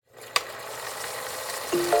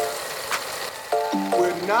We're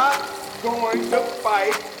not going to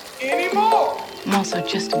fight anymore. I'm also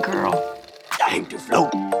just a girl I hate to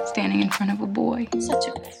float. standing in front of a boy. Such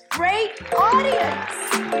a great audience.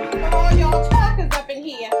 Come on, y'all talkers up in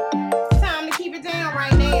here. It's time to keep it down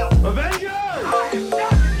right now. Avengers! I am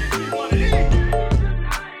not going to give you one of these.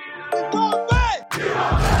 We're going back.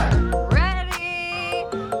 Ready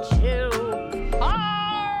to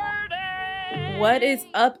party! What is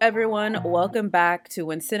up, everyone? Welcome back to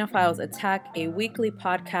When Cinephiles Attack, a weekly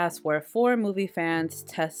podcast where four movie fans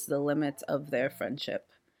test the limits of their friendship.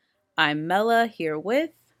 I'm Mela, here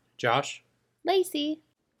with... Josh. Lacey.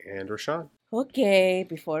 And Rashawn. Okay,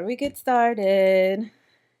 before we get started,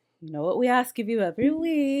 you know what we ask of you every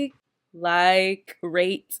week. Like,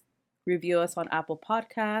 rate, review us on Apple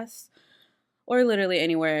Podcasts, or literally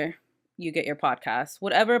anywhere you get your podcasts.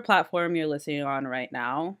 Whatever platform you're listening on right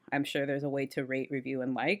now, I'm sure there's a way to rate, review,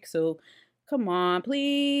 and like. So, come on,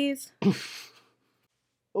 please.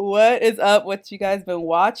 What is up? What you guys been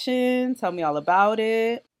watching? Tell me all about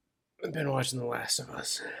it. I've been watching The Last of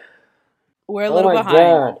Us. We're a little behind.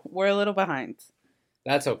 God. We're a little behind.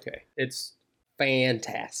 That's okay. It's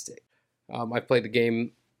fantastic. I've played the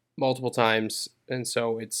game multiple times, and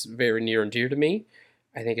so it's very near and dear to me.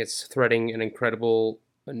 I think it's threading an incredible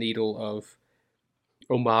needle of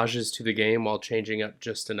homages to the game while changing up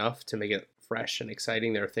just enough to make it fresh and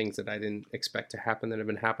exciting. There are things that I didn't expect to happen that have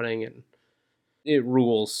been happening, and it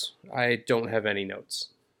rules. I don't have any notes.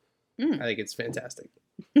 I think it's fantastic.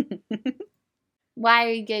 Why are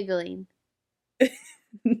you giggling?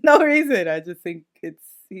 No reason. I just think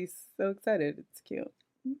he's so excited. It's cute.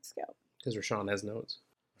 It's cute. Because Rashawn has notes.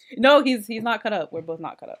 No, he's not cut up. We're both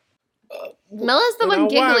not cut up. Mella's the Well,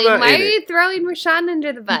 one now, why am giggling. I Why in are it? you throwing Rashawn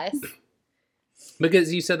under the bus?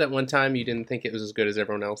 Because you said that one time you didn't think it was as good as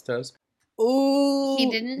everyone else does. Ooh. He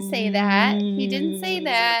didn't say that. He didn't say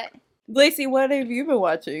that. Lacey, what have you been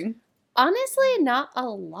watching? Honestly, not a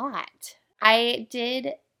lot. I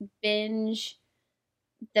did binge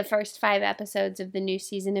the first 5 episodes of the new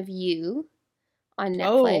season of You on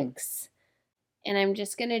Netflix. And I'm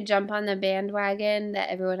just going to jump on the bandwagon that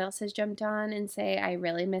everyone else has jumped on and say I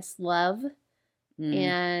really miss Love.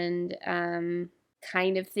 And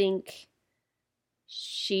kind of think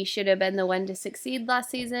she should have been the one to succeed last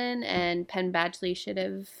season, and Penn Badgley should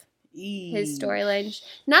have his storyline.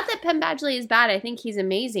 Not that Penn Badgley is bad. I think he's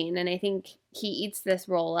amazing, and I think he eats this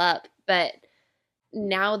role up. But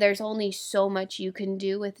now there's only so much you can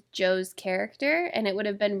do with Joe's character, and it would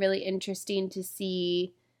have been really interesting to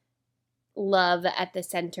see Love at the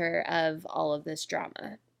center of all of this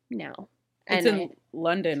drama now. It's in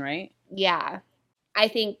London, right? Yeah. I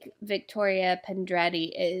think Victoria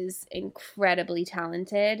Pendretti is incredibly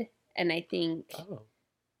talented, and I think,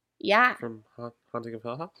 yeah, From Haunting of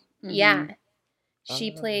Hill House? yeah. She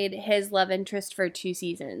played his love interest for 2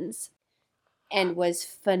 seasons and was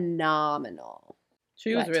phenomenal.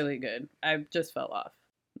 She was What? really good. I just fell off.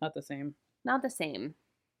 Not the same. Not the same.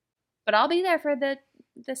 But I'll be there for the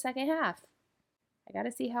second half. I got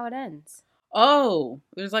to see how it ends. Oh,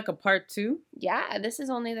 there's like a part 2? Yeah, this is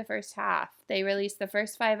only the first half. They released the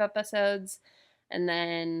first 5 episodes, and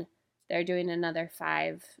then they're doing another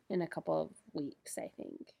 5 in a couple of weeks, I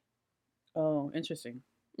think. Oh, interesting.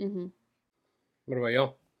 Mm-hmm. What about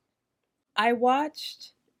y'all? I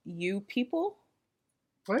watched You People.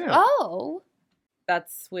 Oh, yeah. Oh,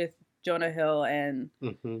 That's with Jonah Hill and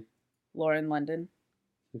Mm-hmm. Lauren London.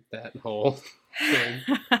 That whole thing.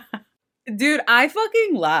 Dude, I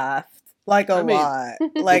fucking laughed like a I mean, lot.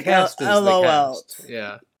 Like The cast is the LOL. cast.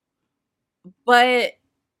 Yeah. But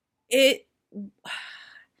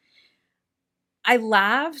I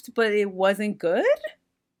laughed, but it wasn't good.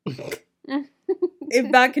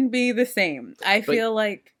 If that can be the same. I feel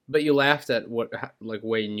like But you laughed at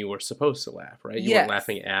when you were supposed to laugh, right? You Yes. weren't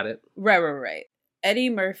laughing at it. right. Eddie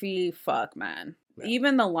Murphy, fuck man. Yeah.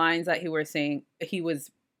 Even the lines that he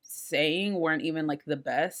was saying weren't even like the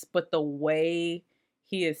best, but the way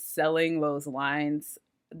he is selling those lines,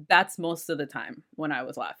 that's most of the time when I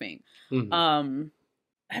was laughing. Mm-hmm.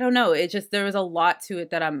 I don't know. It just, there was a lot to it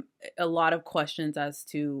that a lot of questions as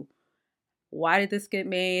to why did this get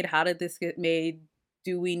made? How did this get made?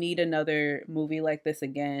 Do we need another movie like this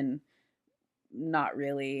again? Not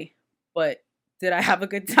really. But did I have a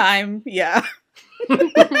good time? Yeah.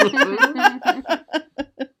 But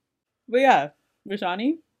yeah,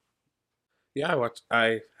 Rashani? Yeah,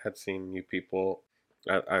 I had seen You People.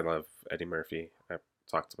 I love Eddie Murphy. I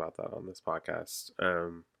talked about that on this podcast.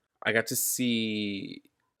 I got to see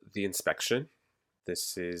The Inspection.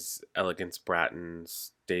 This is Elegance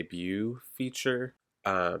Bratton's debut feature,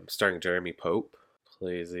 starring Jeremy Pope,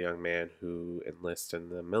 plays a young man who enlists in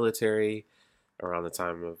the military around the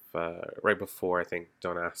time of right before, I think,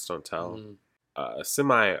 Don't Ask, Don't Tell.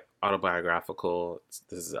 Semi-autobiographical.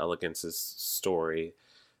 This is Elegance's story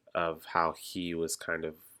of how he was kind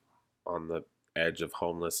of on the edge of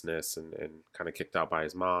homelessness and kind of kicked out by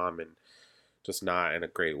his mom and just not in a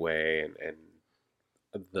great way, and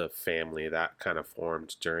the family that kind of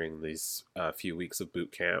formed during these few weeks of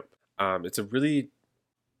boot camp. It's a really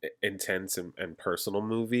intense and personal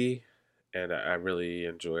movie, and I really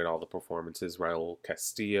enjoyed all the performances. Raul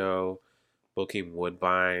Castillo, Bokeem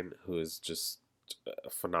Woodbine, who is just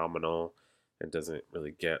phenomenal and doesn't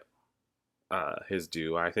really get his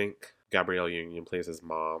due, I think. Gabrielle Union plays his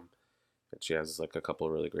mom, and she has like a couple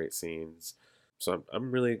of really great scenes. So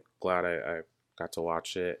I'm really glad I got to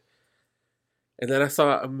watch it. And then I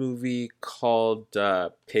saw a movie called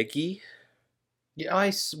Piggy.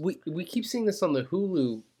 Yeah, we keep seeing this on the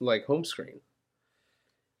Hulu like home screen.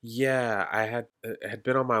 Yeah, I had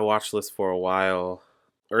been on my watch list for a while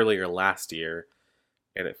earlier last year,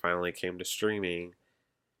 and it finally came to streaming.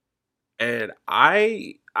 And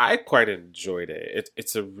I quite enjoyed it.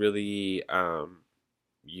 It's a really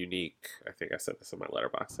unique. I think I said this in my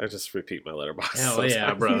letterbox. I just repeat my letterbox. Hell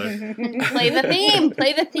yeah, brother. Play the theme.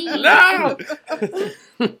 Play the theme. No!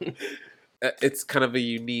 It's kind of a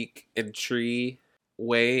unique entry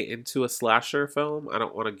way into a slasher film. I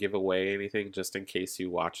don't want to give away anything just in case you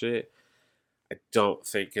watch it. I don't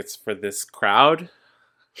think it's for this crowd.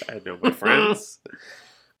 I know my friends.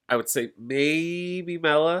 I would say maybe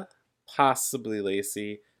Mela, possibly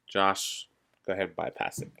Lacey. Josh, go ahead and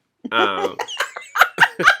bypass it. But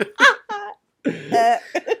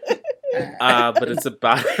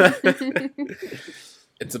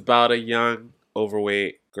it's about a young,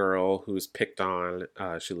 overweight girl who's picked on.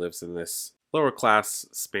 She lives in this lower class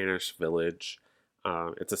Spanish village.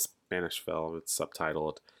 It's a Spanish film. It's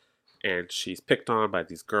subtitled, and she's picked on by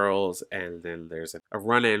these girls. And then there's a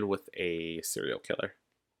run-in with a serial killer,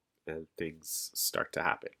 and things start to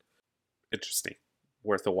happen. Interesting,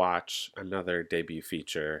 worth a watch. Another debut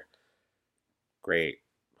feature. Great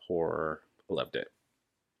horror. Loved it.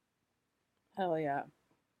 Hell yeah.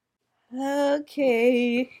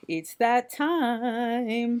 Okay, it's that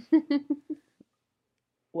time.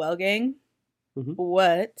 Well, gang,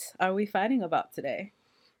 what are we fighting about today?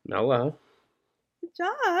 Hello.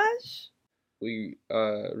 Josh. We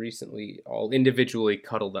recently all individually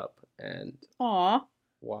cuddled up and Aw.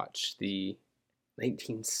 watched the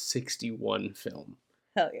 1961 film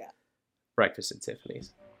Hell yeah. Breakfast at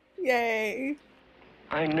Tiffany's. Yay.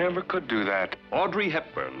 I never could do that. Audrey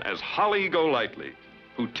Hepburn as Holly Golightly,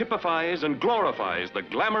 who typifies and glorifies the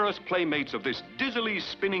glamorous playmates of this dizzily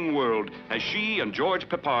spinning world as she and George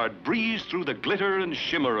Peppard breeze through the glitter and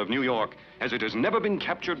shimmer of New York as it has never been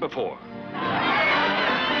captured before.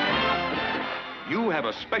 You have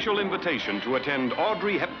a special invitation to attend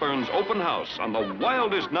Audrey Hepburn's open house on the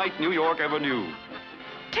wildest night New York ever knew.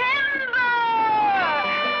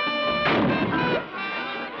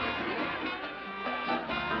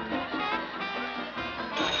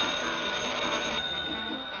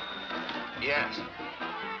 Yes.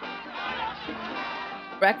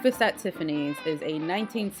 Breakfast at Tiffany's is a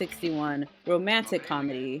 1961 romantic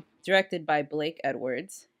comedy directed by Blake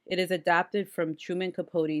Edwards. It is adapted from Truman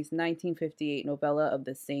Capote's 1958 novella of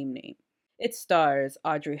the same name. It stars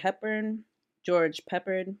Audrey Hepburn, George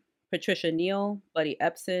Peppard, Patricia Neal, Buddy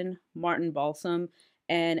Epson, Martin Balsam,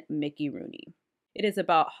 and Mickey Rooney. It is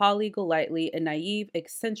about Holly Golightly, a naive,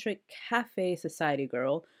 eccentric cafe society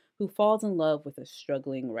girl who falls in love with a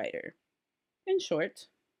struggling writer. In short,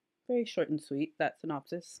 very short and sweet, that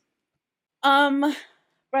synopsis.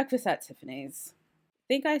 Breakfast at Tiffany's. I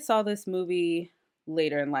think I saw this movie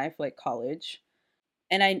later in life, like college.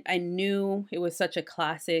 And I knew it was such a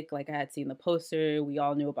classic. Like, I had seen the poster. We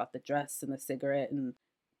all knew about the dress and the cigarette and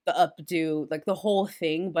the updo, like the whole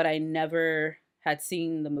thing. But I never had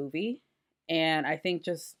seen the movie. And I think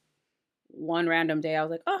just one random day, I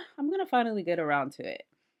was like, oh, I'm going to finally get around to it.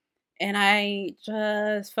 And I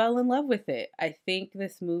just fell in love with it. I think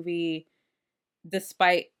this movie,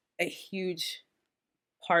 despite a huge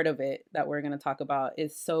part of it that we're going to talk about,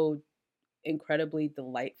 is so incredibly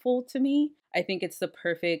delightful to me. I think it's the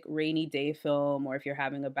perfect rainy day film, or if you're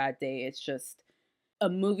having a bad day, it's just a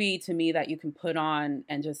movie to me that you can put on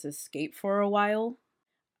and just escape for a while.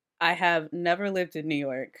 I have never lived in New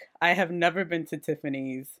York. I have never been to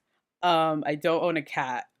Tiffany's. I don't own a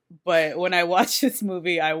cat. But when I watch this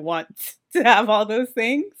movie, I want to have all those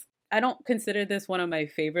things. I don't consider this one of my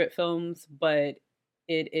favorite films, but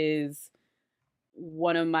it is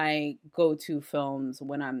one of my go-to films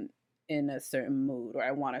when I'm in a certain mood or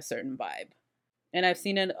I want a certain vibe. And I've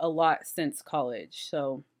seen it a lot since college.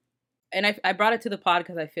 So, and I brought it to the pod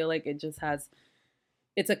because I feel like it just has,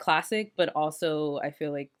 it's a classic, but also I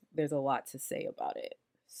feel like there's a lot to say about it.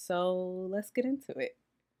 So let's get into it.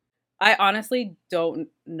 I honestly don't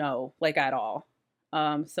know, like, at all.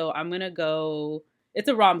 So I'm going to go, it's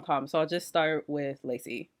a rom-com, so I'll just start with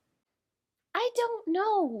Lacey. I don't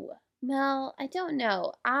know, Mel. I don't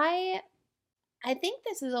know. I think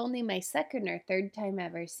this is only my second or third time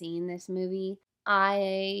ever seeing this movie.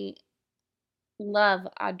 I love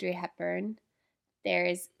Audrey Hepburn.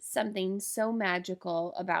 There's something so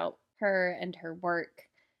magical about her and her work.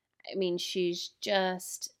 I mean, she's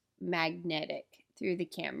just magnetic through the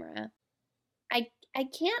camera. I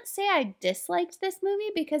can't say I disliked this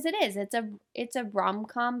movie because it is. It's a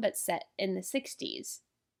rom-com but set in the 60s.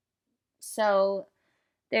 So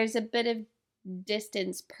there's a bit of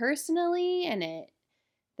distance personally in it.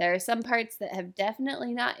 There are some parts that have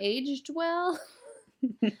definitely not aged well.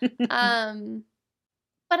 But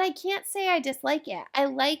I can't say I dislike it. I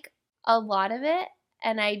like a lot of it,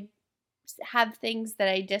 and I have things that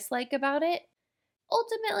I dislike about it.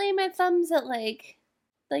 Ultimately, my thumb's at like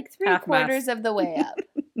 3/4 of the way up.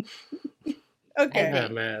 Okay. I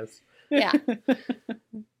think. Mass. Yeah.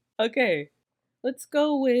 Okay. Let's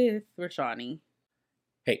go with Rashani.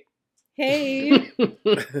 Hey. Hey.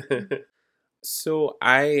 So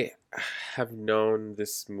I have known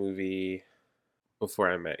this movie before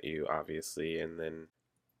I met you, obviously, and then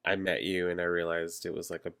I met you and I realized it was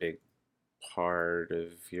like a big part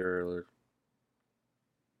of your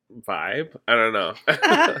vibe. I don't know.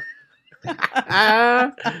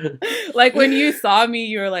 Like when you saw me,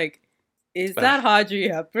 you were like, is that Audrey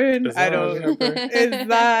Hepburn? Is that I don't Audrey Hepburn? Is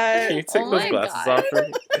that Can you take Oh those my glasses God. off for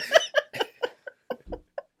me?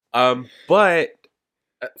 But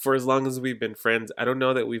for as long as we've been friends, I don't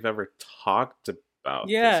know that we've ever talked about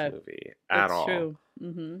this movie at That's all. true.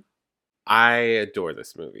 Mm-hmm. I adore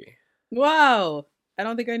this movie. Wow. I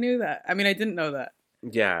don't think I knew that. I mean, I didn't know that.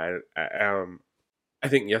 Yeah, I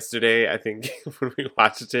think yesterday, when we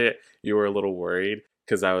watched it, you were a little worried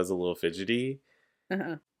because I was a little fidgety.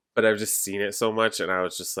 Uh-huh. But I've just seen it so much, and I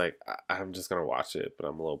was just like, I'm just gonna watch it, but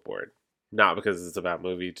I'm a little bored. Not because it's a bad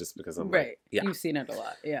movie, just because I'm Right. like, yeah. You've seen it a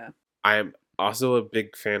lot. Yeah. I'm also a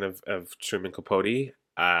big fan of Truman Capote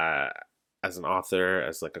as an author,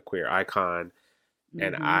 as like a queer icon,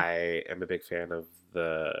 and Mhm. I am a big fan of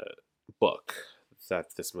the book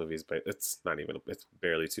that this movie is based. It's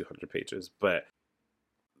barely 200 pages, but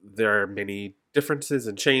there are many differences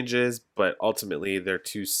and changes, but ultimately they're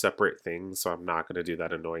two separate things, so I'm not going to do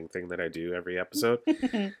that annoying thing that I do every episode.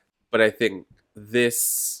 But I think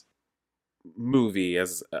this movie,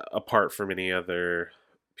 as apart from any other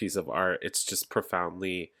piece of art, it's just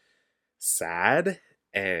profoundly sad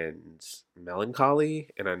and melancholy,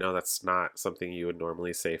 and I know that's not something you would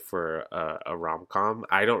normally say for a rom-com.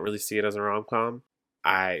 I don't really see it as a rom-com.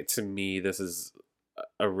 To me, this is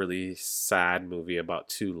a really sad movie about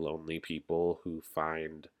two lonely people who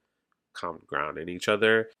find common ground in each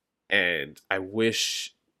other, and I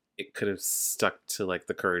wish it could have stuck to like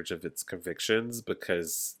the courage of its convictions,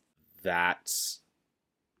 because that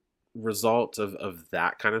result of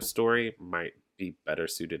that kind of story might be better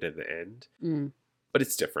suited in the end. But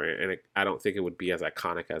it's different, and I don't think it would be as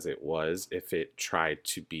iconic as it was if it tried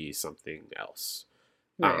to be something else.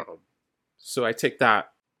 Right. So I take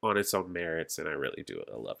that on its own merits, and I really do.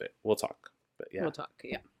 I love it. We'll talk. But yeah. We'll talk.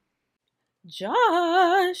 Yeah.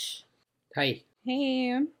 Josh. Hey.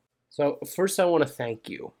 Hey. So first I want to thank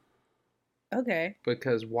you, Okay.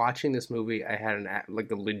 because watching this movie, I had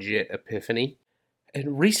a legit epiphany.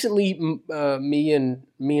 And recently, me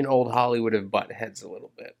and Old Hollywood have butt heads a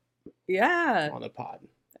little bit Yeah. on the pod.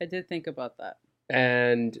 I did think about that.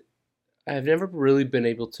 And I've never really been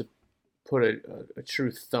able to put a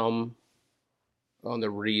true thumb on the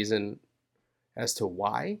reason as to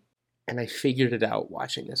why. And I figured it out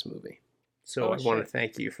watching this movie. So Oh, I want to shit.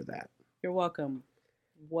 thank you for that. You're welcome.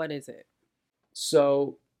 What is it?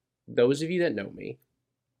 So those of you that know me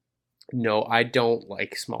know I don't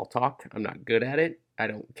like small talk. I'm not good at it. I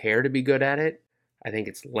don't care to be good at it. I think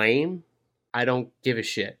it's lame. I don't give a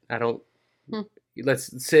shit. I don't.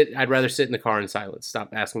 Let's sit. I'd rather sit in the car in silence. Stop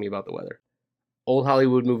asking me about the weather. Old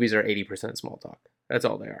Hollywood movies are 80% small talk. That's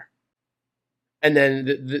all they are. And then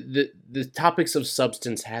the topics of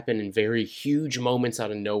substance happen in very huge moments out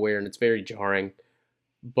of nowhere, and it's very jarring.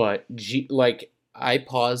 But I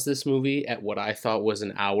paused this movie at what I thought was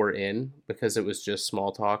an hour in, because it was just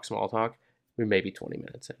small talk. We're maybe 20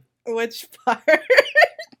 minutes in. Which part?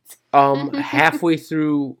 Halfway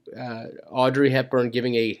through, Audrey Hepburn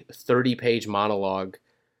giving a 30-page monologue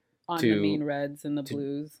On to- the mean reds and the to-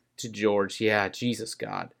 blues. to George. Yeah, Jesus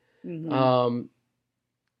God. Mhm.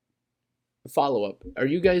 Follow up. Are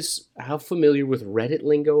you guys, how familiar with Reddit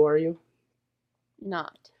lingo are you?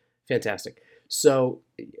 Not. Fantastic. So,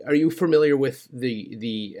 are you familiar with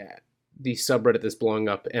the subreddit that's blowing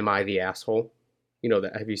up? Am I the asshole? You know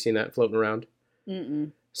that? Have you seen that floating around?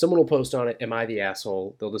 Mm-mm. Someone will post on it. Am I the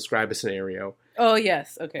asshole? They'll describe a scenario, Oh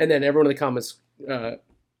yes. Okay. and then everyone in the comments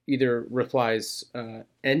either replies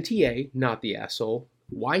NTA, not the asshole,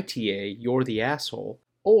 YTA, you're the asshole,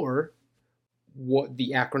 or what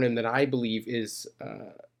the acronym that I believe is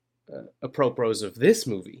apropos of this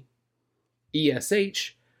movie,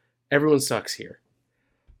 ESH, everyone sucks here.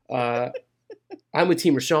 I'm with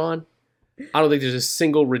Team Rashawn. I don't think there's a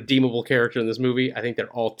single redeemable character in this movie. I think they're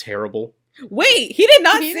all terrible. Wait, he did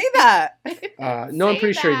not say that. No, I'm Say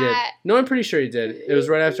pretty sure he did. that. No, I'm pretty sure he did. It was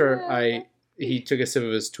right after he took a sip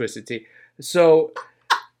of his Twisted Tea. So,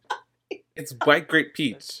 It's white grape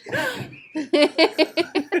peach.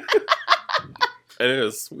 And it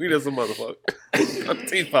is sweet as a motherfucker. My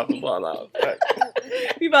teeth about to fall out.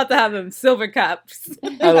 We about to have him silver caps.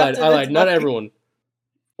 I lied. Not everyone.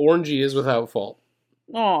 Orangey is without fault.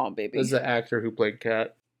 Oh, baby. That's the actor who played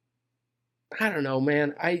Kat. I don't know,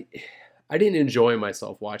 man. I didn't enjoy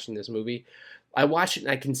myself watching this movie. I watched it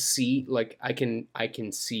and I can see, like, I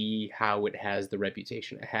can see how it has the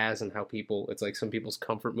reputation it has and how people, it's like some people's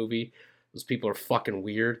comfort movie. Those people are fucking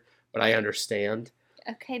weird, but I understand.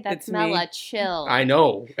 Okay, that's It's me. Mela. Chill. I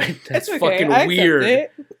know. That's It's okay. fucking I accept weird.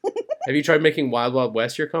 it. Have you tried making Wild Wild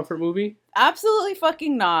West your comfort movie? Absolutely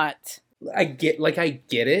fucking not. I get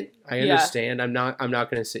it. I Yeah. understand. I'm not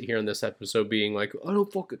gonna sit here in this episode being like, I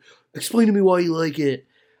don't fucking explain to me why you like it.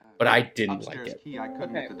 But I didn't like Upstairs it. key, I couldn't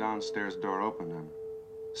Okay. get the downstairs door open. I'm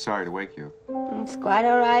sorry to wake you. It's quite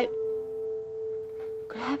all right.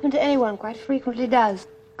 Could happen to anyone, quite frequently does.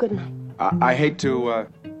 Good night. I hate to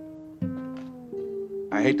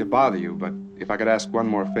bother you, but if I could ask one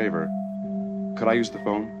more favor, could I use the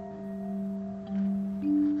phone?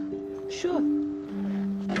 Sure.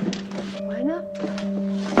 Why not?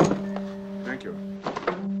 Thank you.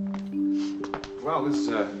 Well, this is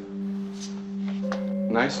a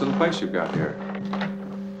nice little place you've got here.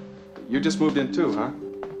 You just moved in too, huh?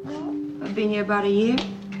 I've been here about a year.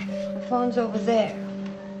 The phone's over there.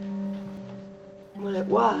 Well, it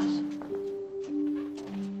was.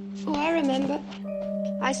 Oh, I remember.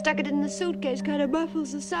 I stuck it in the suitcase, kind of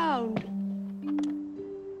muffles the sound.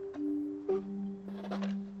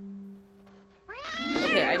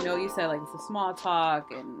 Okay, I know you said like it's a small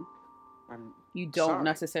talk and I'm you don't sorry.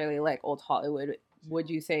 necessarily like old Hollywood. Would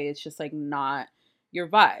you say it's just like not your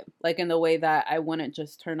vibe? Like in the way that I wouldn't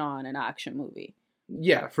just turn on an action movie.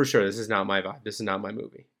 Yeah, for sure. This is not my vibe. This is not my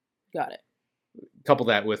movie. Got it. Couple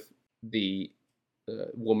that with the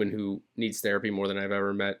woman who needs therapy more than I've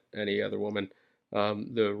ever met any other woman.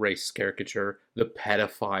 The race caricature, the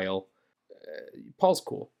pedophile. Paul's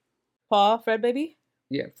cool. Paul, Fred baby?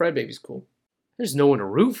 Yeah, Fred Baby's cool. There's no one to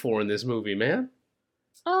root for in this movie, man.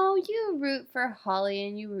 Oh, you root for Holly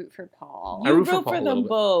and you root for Paul. I You root for Paul a little them bit.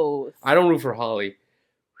 both. I don't root for Holly.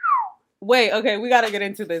 Wait, okay, we gotta get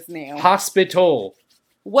into this now. Hospital.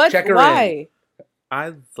 What? Check her Why?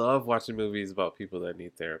 I love watching movies about people that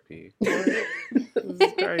need therapy. This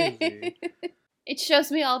is crazy. It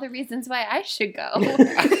shows me all the reasons why I should go. And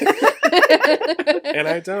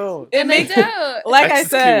I don't. It And I makes don't. like I just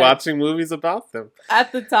said keep watching movies about them.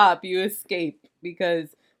 at the top, you escape because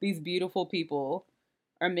these beautiful people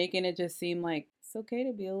are making it just seem like it's okay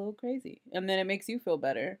to be a little crazy, and then it makes you feel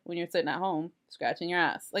better when you're sitting at home scratching your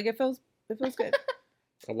ass. Like it feels good.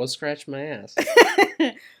 I was scratching my ass.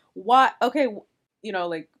 Why? Okay, you know,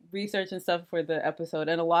 like research and stuff for the episode,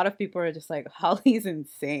 and a lot of people are just like, Holly's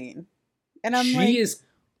insane, and I'm She like, is,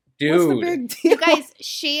 what's the dude. big deal? You guys,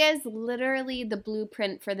 she is literally the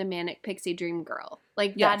blueprint for the manic pixie dream girl.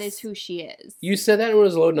 Like, that Yes. is who she is. You said that when it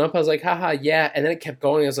was loading up. I was like, haha, yeah. And then it kept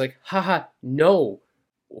going. I was like, haha, no.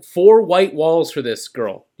 4 white walls for this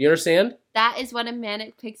girl. You understand? That is what a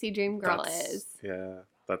manic pixie dream girl is. Yeah,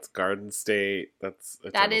 that's Garden State. That's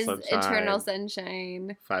Eternal That is Sunshine, Eternal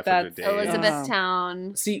Sunshine. 500 That's Days.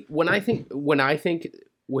 Elizabethtown. See, when I think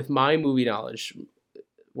with my movie knowledge,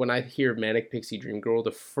 when I hear Manic Pixie Dream Girl,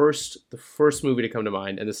 the first movie to come to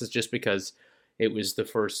mind, and this is just because it was the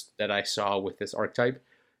first that I saw with this archetype,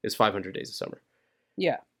 is 500 Days of Summer.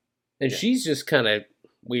 Yeah, And she's just kind of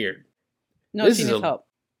weird. no, This she is needs a- help.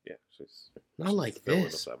 Yeah, she's Not like the villain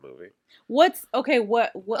this. of that movie. What's okay?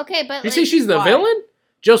 What? Okay, but You like, say she's the why? villain?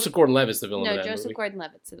 Joseph Gordon-Levitt's the villain no, of that Joseph movie.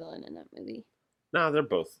 Gordon-Levitt's the villain in that movie. Nah, they're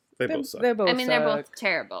both. They both suck. They're both. I mean, they're both suck.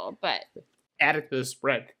 terrible, but Add it to the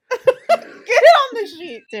spread. Get it on the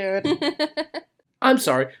sheet, dude. I'm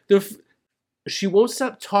sorry. She won't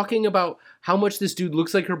stop talking about how much this dude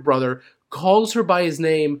looks like her brother, calls her by his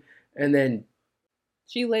name, and then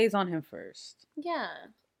She lays on him first. Yeah.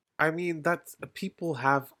 I mean, that's people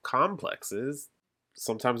have complexes.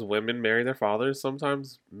 Sometimes women marry their fathers.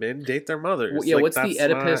 Sometimes men date their mothers. Well, yeah, Like, what's the that's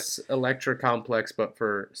Oedipus Electra complex but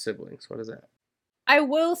for siblings? What is that? I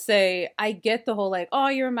will say, I get the whole like, oh,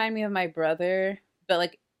 you remind me of my brother, but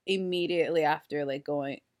like immediately after like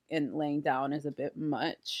going and laying down is a bit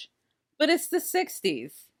much. But it's the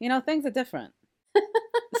 60s. You know, things are different.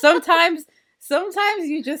 Sometimes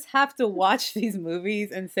you just have to watch these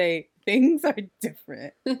movies and say things are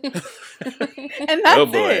different. And that's Oh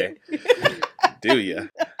boy. it. Do ya?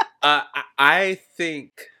 I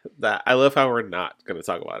think that I love how we're not going to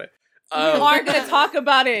talk about it. We are going to talk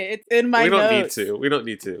about it. It's in my we don't notes. need to. We don't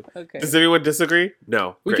need to. Okay. Does anyone disagree?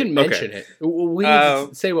 No. We Great. can mention Okay. it. We need to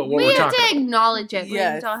say what We we're have talking to about. acknowledge it.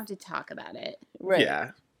 Yes. We don't have to talk about it. Right.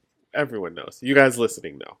 Yeah. Everyone knows. You guys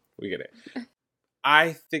listening know. We get it.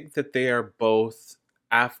 I think that they are both,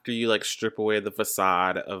 after you like strip away the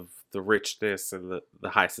facade of the richness and the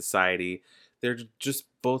high society, they're just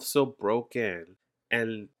both so broken,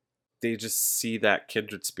 and they just see that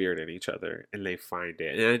kindred spirit in each other and they find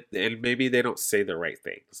it. And maybe they don't say the right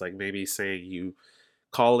things. Like maybe saying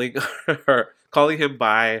calling him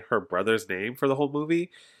by her brother's name for the whole movie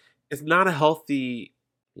is not a healthy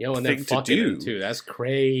Yo, and they're thing to fucking do. him too. That's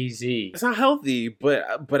crazy. It's not healthy,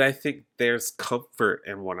 but I think there's comfort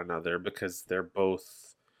in one another because they're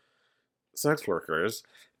both sex workers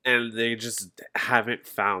and they just haven't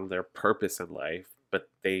found their purpose in life, but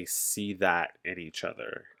they see that in each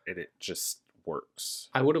other and it just works.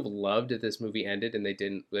 I would have loved if this movie ended and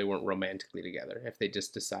they weren't romantically together. If they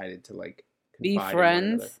just decided to like Be confide in one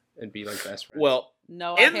another friends? and be like best friends. Well,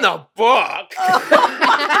 No, in the book,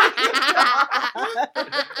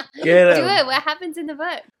 Get Do him. it. What happens in the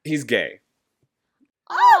book? he's gay.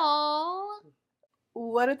 Oh.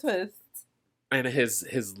 What a twist. And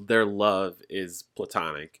their love is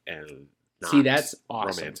platonic and not See, that's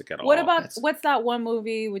awesome. romantic at all. What about That's- what's that one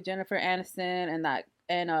movie with Jennifer Aniston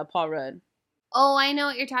and Paul Rudd? Oh, I know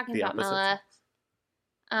what you're talking The about, opposite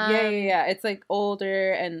Mela. Yeah. It's like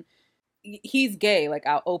older and he's gay, like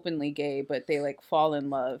out openly gay, but they like fall in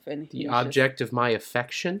love and The he's object of my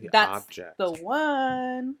affection. The that's object? the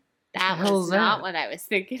one. That the hell was is not that? what I was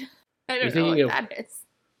thinking. I You're don't know thinking what of- that is.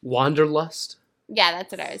 Wanderlust. Yeah,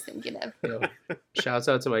 that's what I was thinking of. Yo, shouts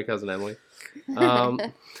out to my cousin Emily.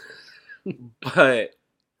 But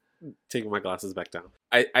taking my glasses back down,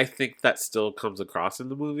 I think that still comes across in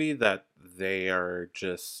the movie that they are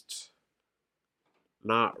just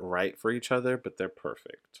not right for each other, but they're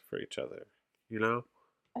perfect for each other. You know?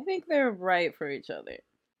 I think they're right for each other.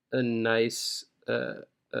 A nice.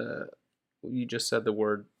 You just said the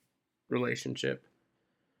word relationship.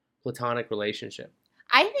 Platonic relationship.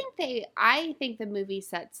 I think the movie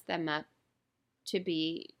sets them up to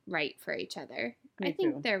be right for each other. Me I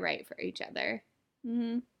think too. they're right for each other.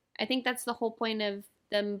 Mm-hmm. I think that's the whole point of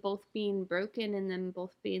them both being broken and them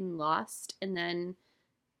both being lost, and then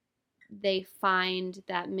they find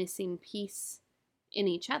that missing piece in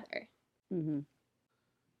each other. Mm-hmm.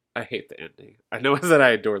 I hate the ending. I know that I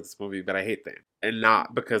adore this movie, but I hate the end. And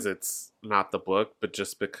not because it's not the book, but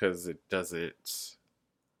just because it doesn't.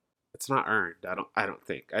 It's not earned. I don't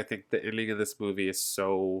think. I think the ending of this movie is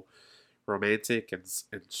so romantic and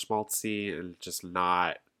schmaltzy and just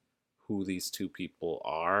not who these two people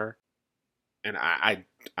are. And I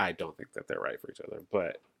don't think that they're right for each other.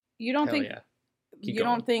 But You don't Hell think yeah. you Keep don't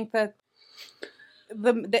going. think that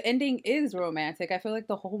the ending is romantic? I feel like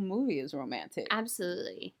the whole movie is romantic.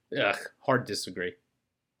 Absolutely. Ugh, hard disagree.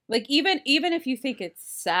 Like even if you think it's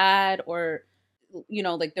sad or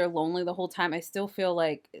like they're lonely the whole time, I still feel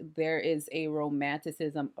like there is a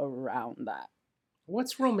romanticism around that.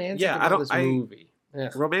 What's romantic Yeah, about this movie? Yeah.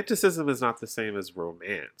 romanticism is not the same as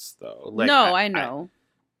romance, though. Like, no, I know.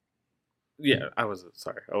 Yeah, I wasn't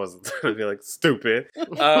sorry. I wasn't trying to be like stupid.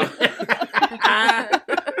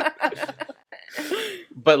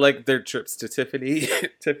 But like their trips to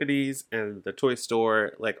Tiffany's and the toy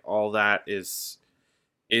store, like all that is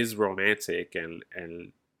romantic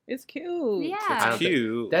and It's cute. Yeah. I it's don't think-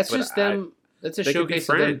 cute. That's but just them. That's a they could be showcase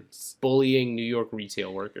of them friends. bullying New York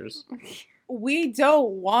retail workers. We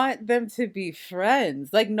don't want them to be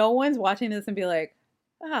friends. Like no one's watching this and be like,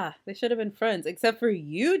 they should have been friends, except for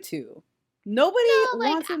you two. Nobody No, like,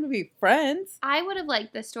 wants them to be friends. I would have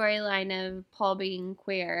liked the storyline of Paul being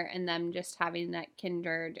queer and them just having that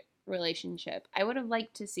kindred relationship. I would have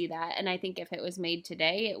liked to see that, and I think if it was made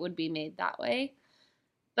today, it would be made that way.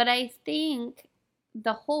 But I think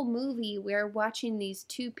the whole movie, we're watching these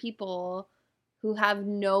two people who have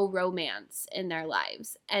no romance in their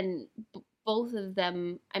lives. And both of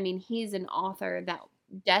them, I mean, he's an author that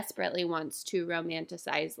desperately wants to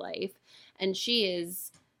romanticize life, and she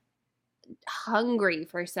is hungry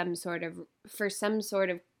for some sort of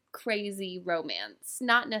crazy romance.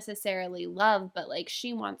 Not necessarily love, but like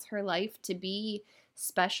she wants her life to be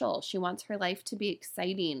special. She wants her life to be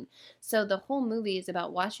exciting. So the whole movie is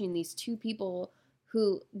about watching these two people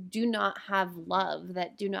who do not have love,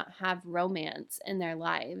 that do not have romance in their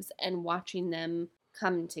lives, and watching them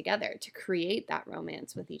come together to create that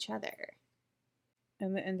romance with each other.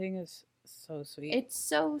 And the ending is so sweet. It's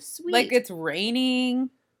so sweet. Like, it's raining.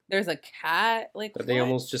 There's a cat. Like, That they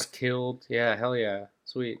almost just killed. Yeah, hell yeah.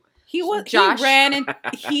 Sweet. He Josh-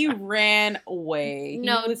 he ran away.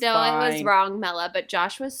 No, He was it was fine. wrong, Mella. But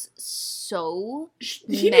Josh was so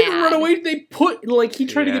He didn't mad. run away. They put, like, he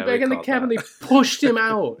tried to Yeah, get back we in the called cabin. that. They pushed him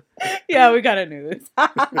out. Yeah, we got a news.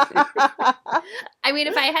 I mean,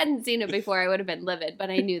 if I hadn't seen it before, I would have been livid. But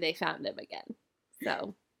I knew they found him again.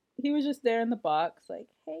 So He was just there in the box, like,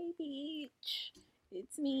 "Hey, Beach,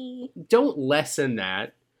 it's me." Don't lessen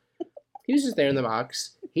that. He was just there in the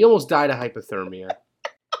box. He almost died of hypothermia.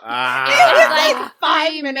 it was like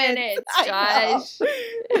 5 minutes, I Josh.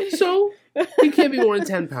 So, he can't be more than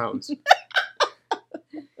 10 pounds.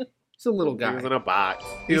 He's a little He was guy. in a box.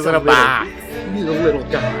 He He's was in a a little- box. He's a little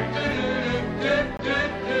guy.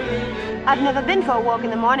 I've never been for a walk in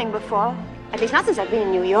the morning before. At least not since I've been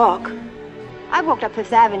in New York. I walked up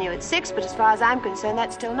Fifth Avenue at 6, but as far as I'm concerned,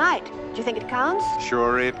 that's still night. Do you think it counts?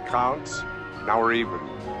 Sure it counts. Now we're even.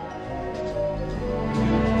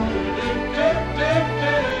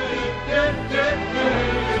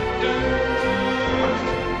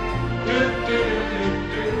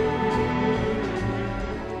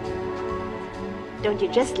 Don't you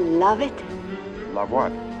just love it? Love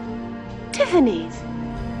what? Tiffany's.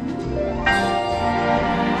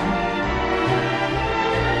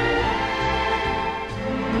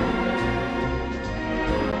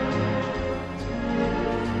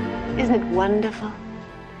 Isn't it wonderful?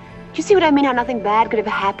 Do you see what I mean? How nothing bad could ever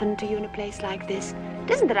happen to you in a place like this?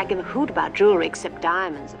 It isn't that I give a hoot about jewelry except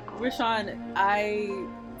diamonds, of course. Rashawn, I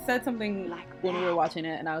said something when we were watching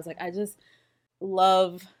it, and I was like, I just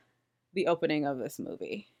love the opening of this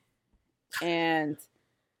movie. And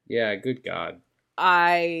Yeah, good God.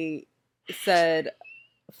 I said,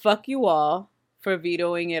 fuck you all for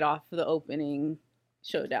vetoing it off the opening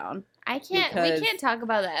showdown. I can't. Because- We can't talk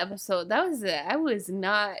about that episode. That was it. I was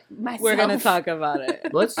not myself. We're gonna talk about it.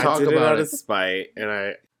 Let's I talk did it about out it. of spite,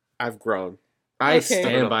 and I've grown. I Okay.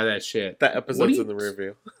 stand by that shit. That What episode's are in the you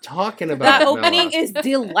review. talking about? That Noah? opening is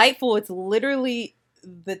delightful. It's literally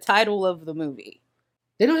the title of the movie.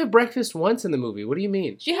 They don't have breakfast once in the movie. What do you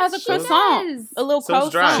mean? She has a She croissant, does. a little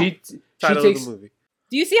So's dry. croissant. She Title takes of the movie.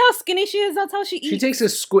 Do you see how skinny she is? That's how she eats. she takes a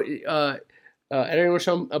squid. Everyone,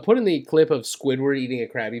 put in the clip of Squidward eating a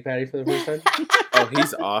Krabby Patty for the first time. Oh,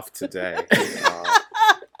 he's off today. He's off.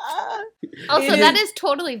 Also, It that is- is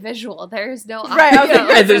totally visual. There is no audio. Right, I was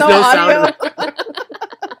like, And there's no no audio.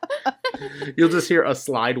 sound. You'll just hear a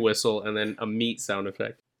slide whistle and then a meat sound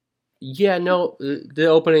effect. Yeah, no, the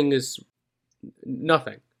opening is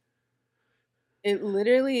nothing. It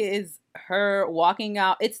literally is her walking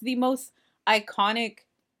out. It's the most iconic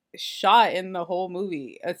shot in the whole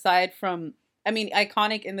movie, aside from, I mean,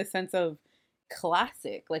 iconic in the sense of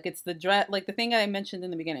classic. Like, it's the dress, like the thing I mentioned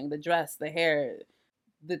in the beginning, the dress, the hair,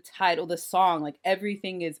 the title, the song, like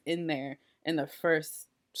everything is in there in the first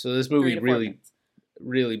So this 3 movie to 4 really, minutes.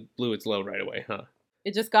 really blew its load right away, huh?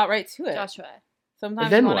 It just got right to it. Joshua. Sometimes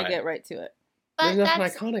then you want what? to get right to it. But There's nothing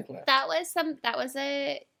that's, iconic left. that was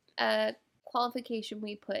a qualification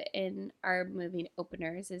we put in our movie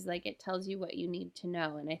openers, is like it tells you what you need to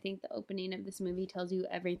know. And I think the opening of this movie tells you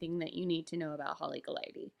everything that you need to know about Holly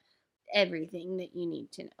Golightly. Everything that you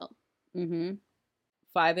need to know. Mm-hmm.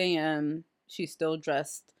 5 a.m. She's still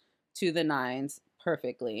dressed to the nines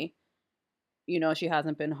perfectly. You know, she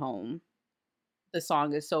hasn't been home. The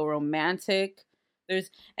song is so romantic.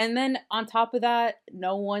 And then on top of that,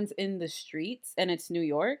 no one's in the streets and it's New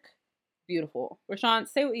York. Beautiful. Rashawn,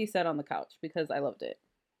 say what you said on the couch because I loved it.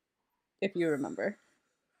 If you remember.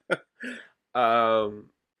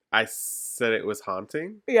 I said it was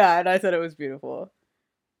haunting. Yeah, and I said it was beautiful.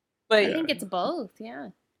 But I think it's both, yeah.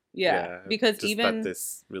 yeah, because just even that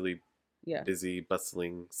this really yeah. busy,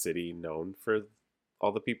 bustling city known for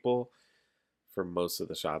all the people. For most of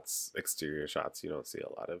the shots, exterior shots, you don't see a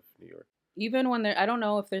lot of New York. Even when I don't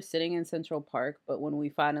know if they're sitting in Central Park, but when we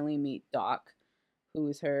finally meet Doc,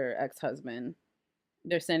 who's her ex-husband,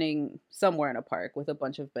 they're sitting somewhere in a park with a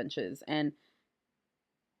bunch of benches, and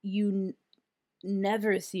you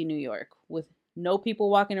never see New York with no people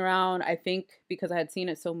walking around. I think because I had seen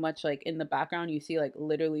it so much, like in the background, you see like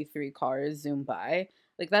literally 3 cars zoom by.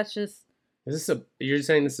 Like that's just. You're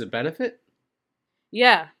saying this is a benefit?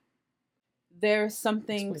 Yeah. There's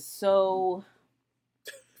something so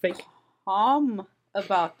fake calm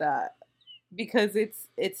about that because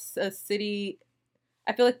it's a city.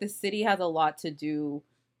 I feel like the city has a lot to do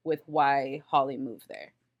with why Holly moved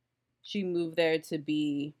there. She moved there to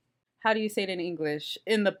be, how do you say it in English?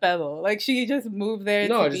 In the pedo. Like she just moved there.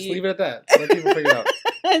 No, just leave it at that. Let people figure it out.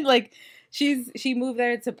 And like she moved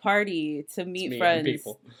there to party, to meet friends.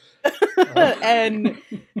 People. And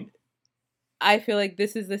I feel like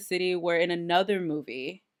this is the city where in another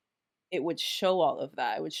movie it would show all of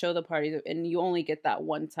that. It would show the parties, and you only get that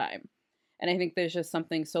one time. And I think there's just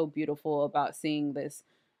something so beautiful about seeing this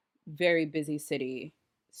very busy city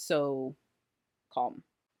so calm.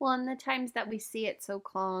 Well, and the times that we see it so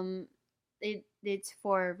calm, it's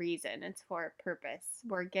for a reason. It's for a purpose.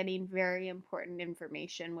 We're getting very important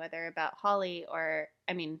information, whether about Holly or,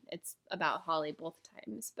 I mean, it's about Holly both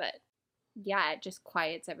times, but yeah, it just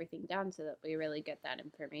quiets everything down so that we really get that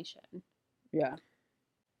information. Yeah. Can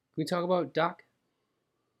we talk about Doc?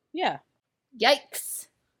 Yeah. Yikes.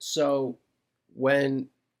 So when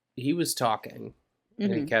he was talking,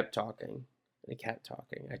 and he Mhm. kept talking, and he kept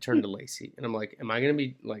talking, I turned to Lacey, and I'm like, am I going to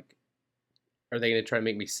be, like, are they going to try to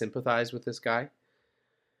make me sympathize with this guy?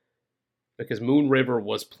 Because Moon River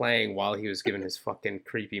was playing while he was giving his fucking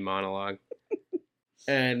creepy monologue.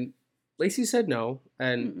 And Lacey said no,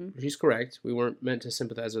 and she's correct. We weren't meant to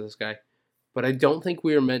sympathize with this guy. But I don't think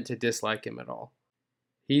we were meant to dislike him at all.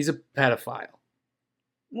 He's a pedophile.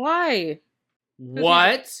 Why?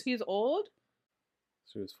 What? He's old?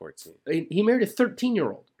 She was 14. He married a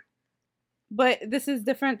 13-year-old. But this is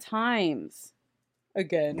different times.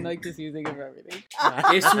 Again, like just using it for everything.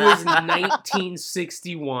 This was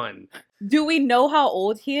 1961. Do we know how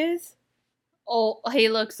old he is? Oh, he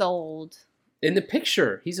looks old. In the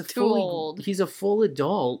picture, he's a Too full old. He's a full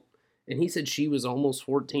adult, and he said she was almost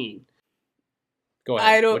 14. Go ahead.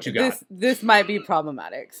 I don't. What you got? This might be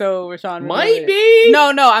problematic. So, Rashawn, Might be?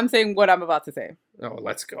 No. I'm saying what I'm about to say. Oh,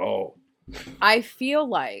 let's go. I feel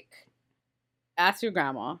like, ask your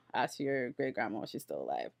grandma, ask your great grandma if she's still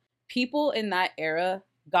alive. People in that era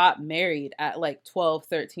got married at like 12,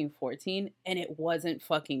 13, 14, and it wasn't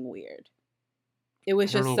fucking weird. It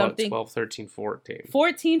was I don't just know something. about 12, 13, 14.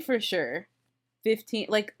 14 for sure. 15,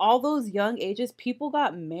 like all those young ages, people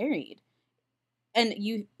got married. And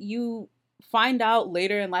you find out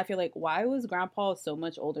later in life, you're like, why was grandpa so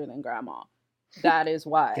much older than grandma? That is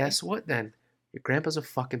why. Guess what then? Your grandpa's a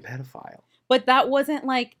fucking pedophile. But that wasn't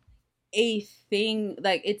like a thing.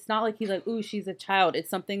 Like, it's not like he's like, ooh, she's a child. It's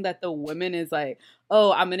something that the woman is like,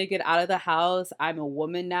 oh, I'm going to get out of the house. I'm a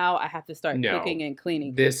woman now. I have to start cooking and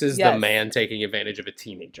cleaning. This is the man taking advantage of a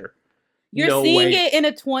teenager. You're seeing it in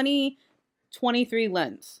a 2023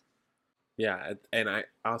 lens. Yeah, and I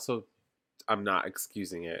also, I'm not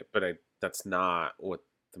excusing it, but that's not what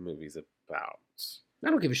the movie's about. I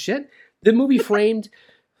don't give a shit. The movie framed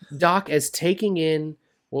Doc as taking in,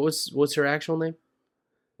 what's her actual name?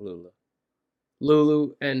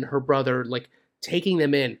 Lulu and her brother, like taking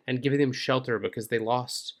them in and giving them shelter because they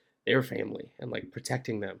lost their family and like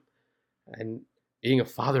protecting them and being a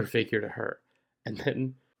father figure to her and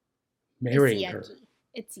then marrying her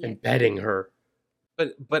and bedding her.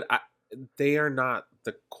 But they are not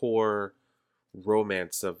the core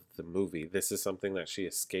romance of the movie. This is something that she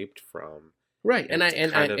escaped from. Right.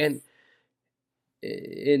 And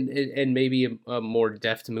maybe a more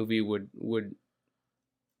deft movie would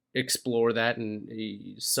explore that, and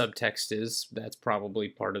subtext is that's probably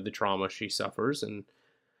part of the trauma she suffers. And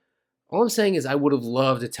all I'm saying is I would have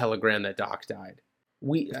loved a telegram that Doc died.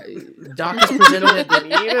 Doc is presented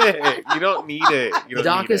You don't need it.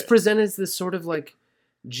 Doc is presented as this sort of like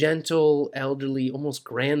gentle, elderly, almost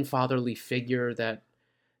grandfatherly figure that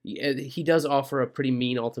he does offer a pretty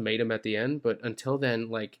mean ultimatum at the end, but until then,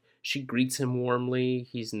 like, she greets him warmly.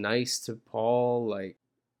 He's nice to Paul. Like,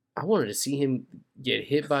 I wanted to see him get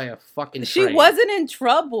hit by a fucking train. She wasn't in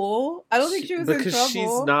trouble. I don't think she was in trouble. Because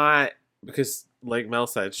she's not, because like Mel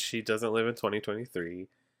said, she doesn't live in 2023.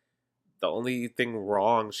 The only thing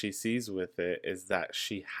wrong she sees with it is that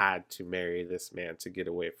she had to marry this man to get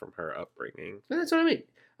away from her upbringing. That's what I mean.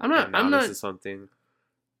 I'm not. This is something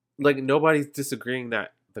like nobody's disagreeing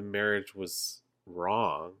that the marriage was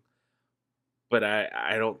wrong, but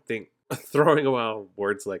I don't think throwing around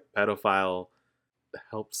words like pedophile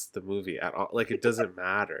helps the movie at all. Like, it doesn't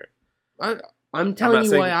matter. I'm telling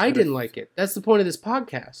you why I didn't like it. That's the point of this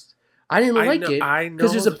podcast. I didn't like it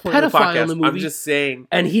because there's a pedophile in the movie. I'm just saying,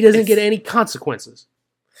 and he doesn't get any consequences.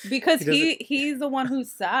 Because He he's the one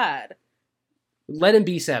who's sad. Let him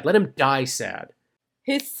be sad. Let him die sad.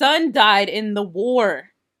 His son died in the war.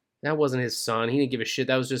 That wasn't his son. He didn't give a shit.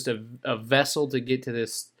 That was just a vessel to get to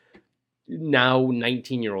this now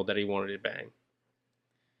 19-year-old that he wanted to bang.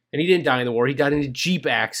 And he didn't die in the war. He died in a Jeep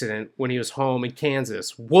accident when he was home in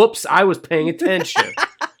Kansas. Whoops, I was paying attention.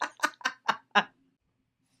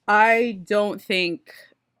 I don't think...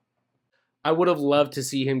 I would have loved to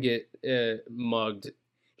see him get mugged.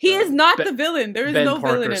 He is not the villain. There is Ben no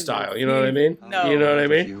Parker villain in style. this. You know what I mean? No. You know what I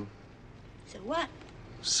mean? So what?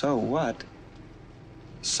 So what?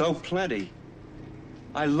 So plenty.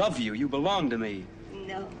 I love you. You belong to me.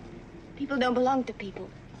 No. People don't belong to people.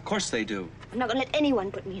 Of course they do. I'm not gonna let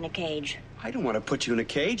anyone put me in a cage. I don't want to put you in a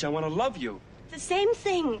cage. I want to love you. It's the same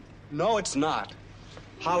thing. No, it's not.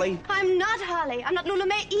 Holly, I'm not Holly. I'm not Lula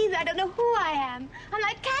May either. I don't know who I am. I'm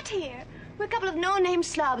like Cat here. We're a couple of no-name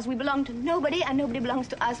slobs. We belong to nobody, and nobody belongs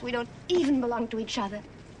to us. We don't even belong to each other.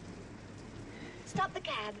 Stop the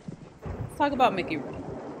cab. Let's talk about Mickey Rooney.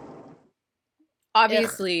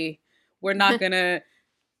 Obviously, I'm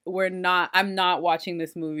not watching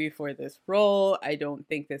this movie for this role. I don't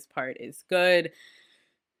think this part is good.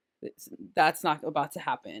 That's not about to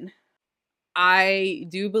happen. I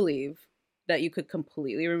do believe that you could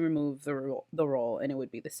completely remove the role and it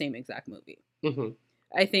would be the same exact movie. Mm-hmm.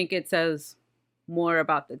 I think it says more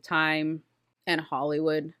about the time and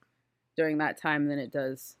Hollywood during that time than it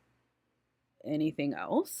does anything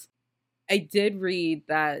else. I did read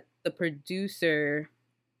that the producer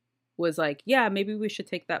was like, yeah, maybe we should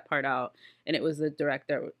take that part out. And it was the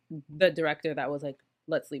director that was like,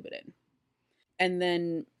 let's leave it in. And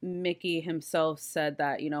then Mickey himself said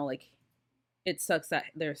that, like, it sucks that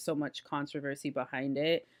there's so much controversy behind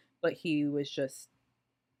it, but he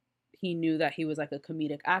knew that he was like a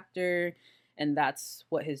comedic actor and that's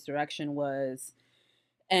what his direction was.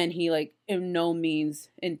 And he like in no means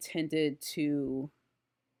intended to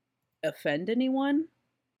offend anyone,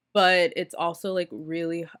 but it's also like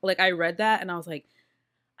really like I read that and I was like,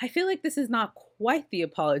 I feel like this is not quite the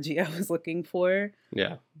apology I was looking for.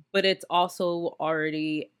 Yeah. But it's also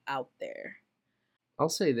already out there. I'll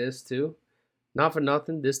say this too. Not for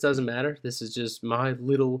nothing. This doesn't matter. This is just my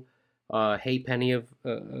little halfpenny of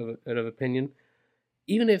opinion.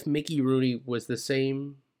 Even if Mickey Rooney was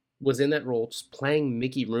in that role, just playing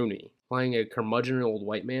Mickey Rooney, playing a curmudgeon old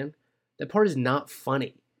white man, that part is not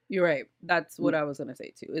funny. You're right. That's what I was gonna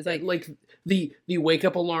say too. It's like the wake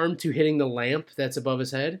up alarm to hitting the lamp that's above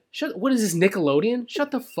his head. What is this, Nickelodeon?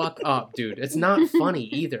 Shut the fuck up, dude. It's not funny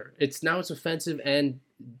either. It's offensive and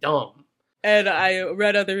dumb. And I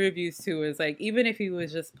read other reviews too. It's like, even if he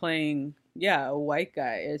was just playing, a white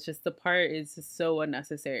guy, it's just the part is just so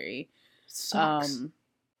unnecessary. Sucks.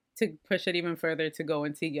 To push it even further, to go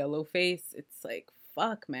into Yellowface, it's like,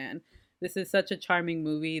 fuck, man. This is such a charming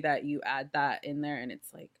movie that you add that in there, and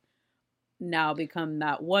it's like now become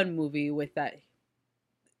that one movie with that.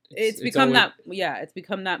 It's become that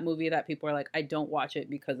movie that people are like, I don't watch it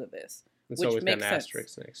because of this. It's which always makes got an sense.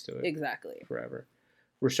 asterisk next to it. Exactly. Forever.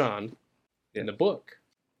 Rashawn, in the book,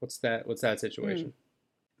 what's that situation?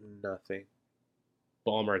 Nothing.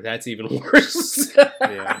 Bummer. That's even worse.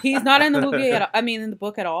 Yeah. He's not in the movie in the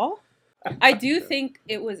book at all. I do think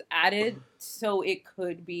it was added so it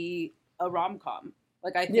could be a rom-com.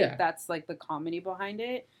 Like, I think that's like the comedy behind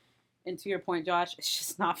it. And to your point, Josh, it's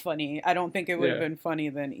just not funny. I don't think it would have been funny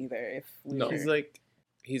then either. If we were...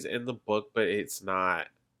 he's in the book, but it's not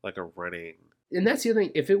like a running. And that's the other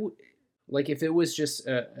thing. If it was just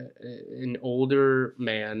an older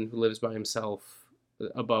man who lives by himself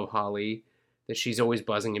above Holly, that she's always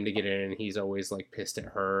buzzing him to get in, and he's always like pissed at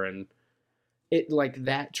her, and it like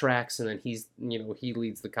that tracks, and then he's he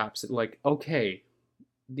leads the cops. Like, okay,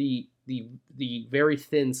 the very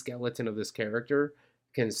thin skeleton of this character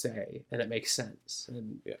can stay, and it makes sense.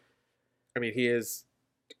 And yeah, I mean he's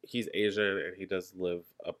Asian and he does live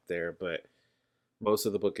up there, but most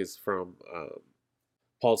of the book is from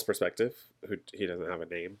Paul's perspective, who he doesn't have a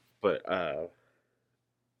name, but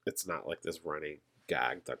it's not like this running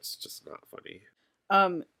gag that's just not funny.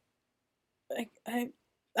 I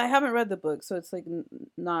haven't read the book, so it's like I'm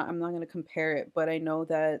not going to compare it, but I know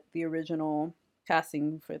that the original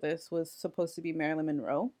casting for this was supposed to be Marilyn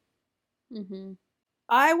Monroe. Mm-hmm.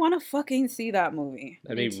 I want to fucking see that movie.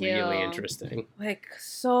 That'd be really interesting. Like,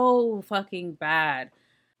 so fucking bad.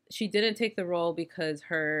 She didn't take the role because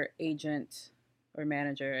her agent or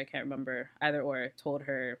manager, I can't remember, either or, told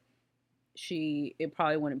her it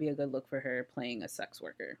probably wouldn't be a good look for her playing a sex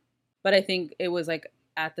worker. But I think it was like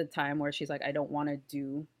at the time where she's like, I don't want to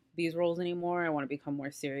do these roles anymore. I want to become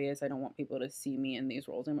more serious. I don't want people to see me in these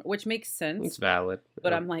roles anymore, which makes sense. It's valid.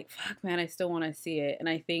 But I'm like, fuck, man, I still want to see it. And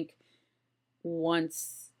I think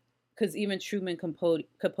once, because even Truman Capote,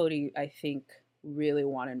 I think, really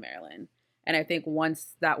wanted Marilyn. And I think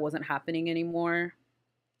once that wasn't happening anymore,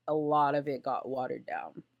 a lot of it got watered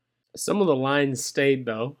down. Some of the lines stayed,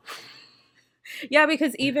 though. Yeah,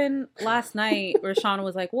 because even last night, Rashawn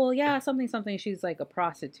was like, well, yeah, something, she's like a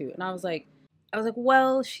prostitute. And I was like,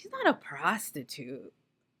 well, she's not a prostitute.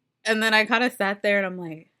 And then I kind of sat there and I'm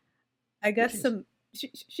like, I guess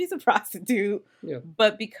she's a prostitute. Yeah.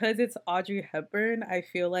 But because it's Audrey Hepburn, I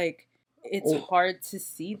feel like it's hard to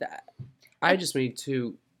see that. I just mean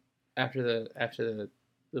to, after the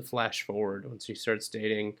flash forward, when she starts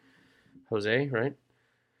dating Jose, right?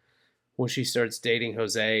 When she starts dating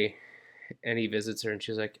Jose and he visits her and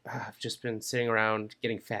she's like, I've just been sitting around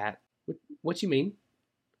getting fat. What you mean?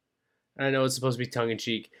 And I know it's supposed to be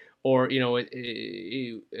tongue-in-cheek. Or, you know,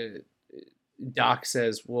 Doc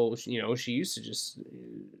says, well, you know, she used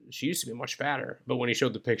to be much fatter. But when he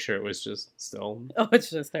showed the picture, it was just still. Oh, it's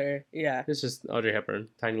just her. Yeah. It's just Audrey Hepburn.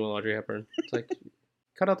 Tiny little Audrey Hepburn. It's like,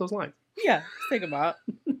 cut out those lines. Yeah, take them out.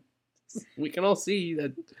 We can all see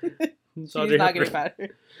that she's not getting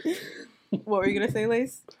fatter. What were you going to say,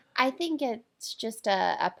 Lace? I think it's just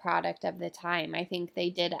a product of the time. I think they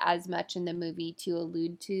did as much in the movie to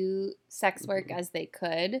allude to sex work as they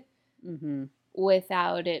could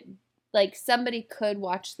without it. Like, somebody could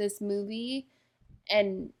watch this movie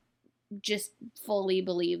and just fully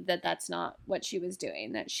believe that that's not what she was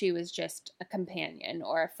doing, that she was just a companion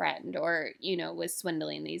or a friend or, you know, was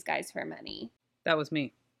swindling these guys for money. That was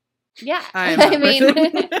me. Yeah. I mean,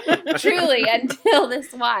 truly, until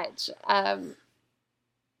this watch.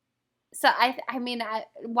 So, I mean,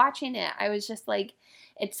 watching it, I was just like,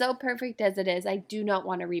 it's so perfect as it is. I do not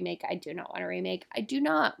want to remake. I do not want to remake. I do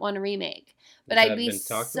not want to remake. But I'd be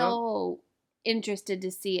so interested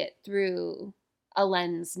to see it through a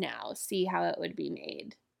lens now, see how it would be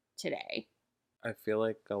made today. I feel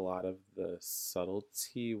like a lot of the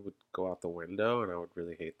subtlety would go out the window, and I would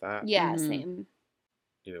really hate that. Yeah, same.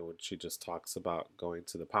 You know, when she just talks about going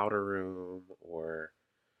to the powder room, or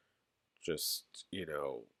just, you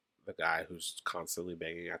know, the guy who's constantly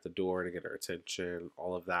banging at the door to get her attention,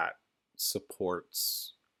 all of that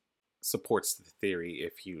supports the theory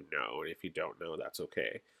if you know, and if you don't know, that's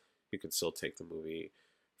okay. You can still take the movie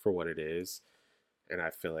for what it is, and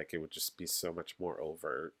I feel like it would just be so much more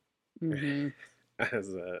overt even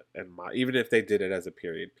if they did it as a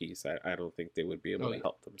period piece. I don't think they would be able to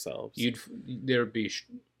help themselves. There'd be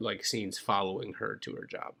like scenes following her to her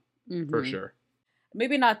job for sure.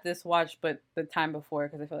 Maybe not this watch, but the time before,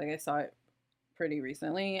 because I feel like I saw it pretty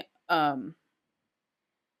recently. And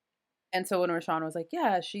so when Rashawn was like,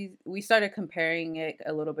 yeah, we started comparing it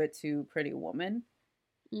a little bit to Pretty Woman.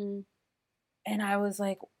 And I was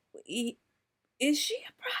like, is she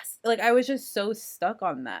a prostitute? Like, I was just so stuck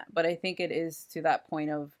on that. But I think it is to that point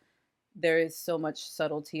of there is so much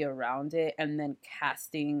subtlety around it. And then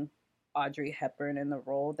casting Audrey Hepburn in the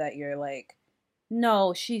role that you're like,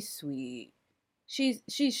 no, she's sweet.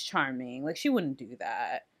 She's charming. Like, she wouldn't do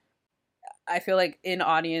that. I feel like in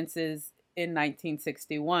audiences in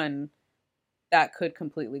 1961, that could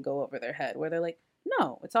completely go over their head, where they're like,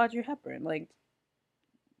 no, it's Audrey Hepburn. Like,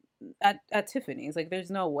 at Tiffany's, like,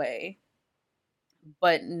 there's no way.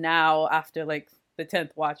 But now, after like the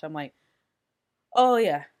 10th watch, I'm like, oh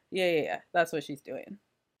yeah, that's what she's doing.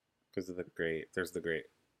 Because of there's the great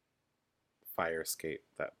fire escape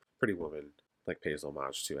that Pretty Woman like pays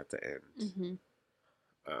homage to at the end.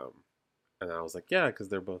 And I was like, yeah, because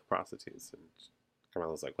they're both prostitutes. And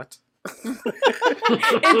Kamala was like, what?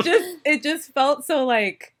 it just felt so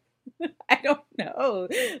like, I don't know.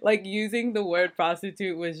 Like, using the word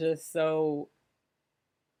prostitute was just so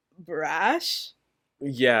brash.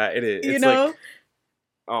 Yeah, it is. You it's know? Like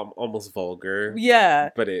almost vulgar. Yeah.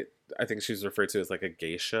 But I think she's referred to as like a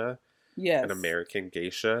geisha. Yes. An American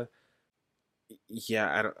geisha.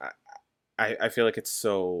 Yeah, I feel like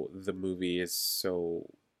the movie is so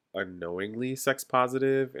unknowingly sex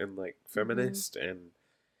positive and like feminist and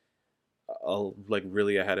like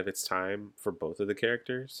really ahead of its time for both of the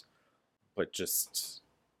characters, but just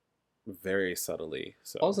very subtly.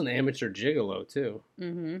 So also an amateur gigolo too.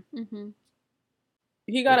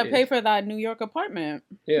 He got to pay for that New York apartment.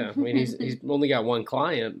 Yeah, I mean he's only got one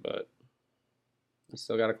client, but he's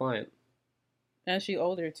still got a client. And she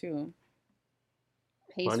older too.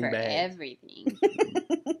 Pays Money for bag. Everything.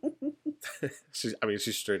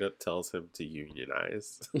 She straight up tells him to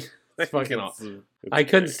unionize. It's fucking awesome. I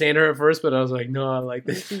couldn't stand her at first, but I was like, no, I like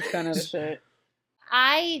this. She's kind of the shit.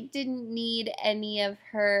 I didn't need any of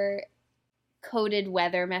her coded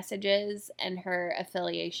weather messages and her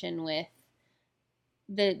affiliation with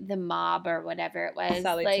the mob or whatever it was.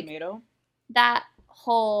 Sally like Tomato. that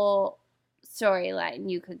whole storyline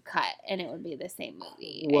you could cut and it would be the same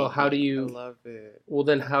movie. Well, I how do think. you? I love it. Well,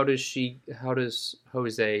 then how does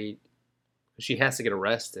Jose? She has to get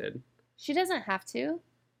arrested. She doesn't have to.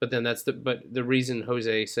 But then but the reason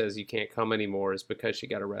Jose says you can't come anymore is because she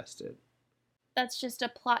got arrested. That's just a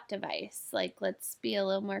plot device. Like, let's be a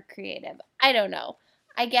little more creative. I don't know.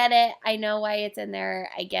 I get it. I know why it's in there.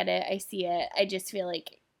 I get it. I see it. I just feel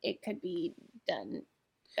like it could be done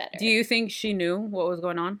better. Do you think she knew what was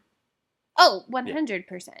going on? Oh,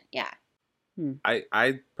 100%. Yeah.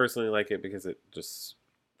 I personally like it because it just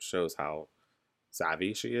shows how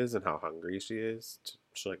savvy she is and how hungry she is.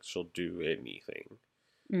 She'll do anything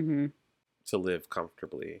Mm-hmm. to live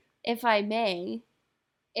comfortably. If I may,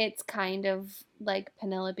 it's kind of like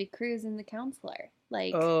Penelope Cruz in The Counselor.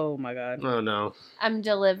 Like, Oh my god. Oh no. I'm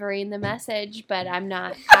delivering the message, but I'm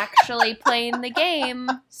not actually playing the game.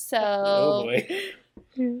 So, Oh boy.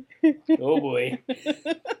 Oh boy.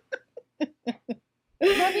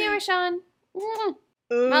 love you, Rashawn.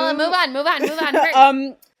 Mala, move on.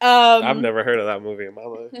 Hurry. I've never heard of that movie in my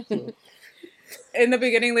life. In the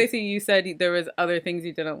beginning, Lacey, you said there was other things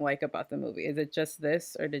you didn't like about the movie. Is it just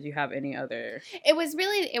this, or did you have any other? It was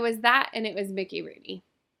that, and it was Mickey Rooney.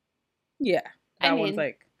 Yeah, that one's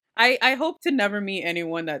like. I hope to never meet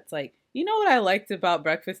anyone that's like, you know what I liked about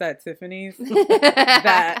Breakfast at Tiffany's?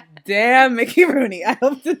 That damn Mickey Rooney. I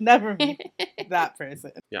hope to never meet that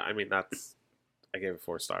person. Yeah, I mean I gave it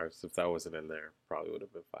 4 stars. If that wasn't in there, probably would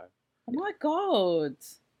have been 5. Oh my god.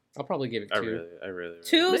 I'll probably give it 2. I really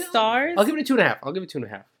 2 stars? I'll give it a 2.5. I'll give it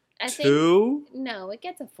 2.5. I think 2? no, it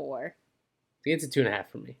gets a 4. It's a 2.5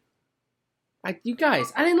 for me. You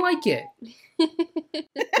guys, I didn't like it.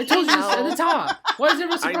 I told you at the top. Why is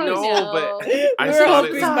everyone surprised? I know, but I We're thought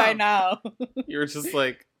hoping by now. you were just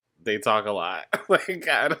like, they talk a lot. Like,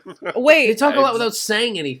 I don't know. Wait, They talk a lot without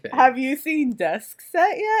saying anything. have you seen Desk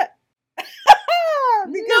Set yet? Because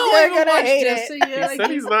No, I you're haven't gonna watched hate Desk it. Set yet. He said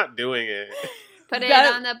he's not doing it. Put it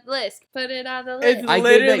That- on the list. Put it on the It's list. I gave that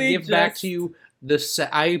literally gift back just- to you.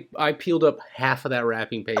 I peeled up half of that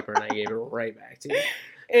wrapping paper and I gave it right back to you.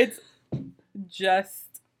 It's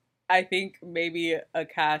just, I think, maybe a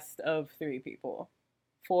cast of 3 people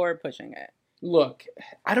for pushing it. Look,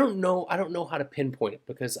 I don't know how to pinpoint it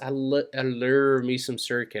because I love me some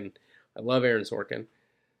Sorkin. I love Aaron Sorkin.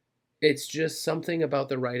 It's just something about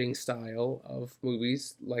the writing style of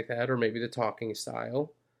movies like that, or maybe the talking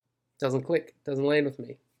style, doesn't click, doesn't land with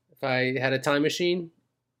me. If I had a time machine,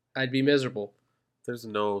 I'd be miserable. There's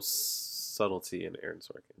no subtlety in Aaron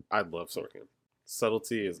Sorkin. I love Sorkin.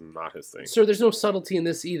 Subtlety is not his thing. So there's no subtlety in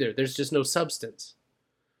this either. There's just no substance.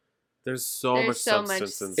 There's so There's much so much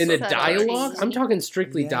substance In the Subtlety. dialogue? I'm talking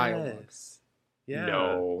strictly dialogue. Yeah.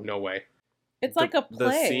 No way. It's like a play.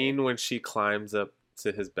 The scene when she climbs up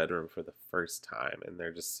to his bedroom for the first time and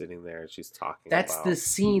they're just sitting there and she's talking That's about... the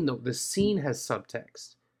scene, though. The scene has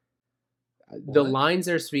subtext. The What? lines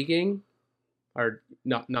they're speaking are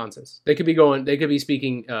not nonsense. They could be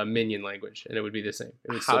speaking Minion language, and it would be the same.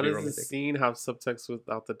 It would How still be does the romantic. scene have subtext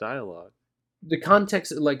without the dialogue? The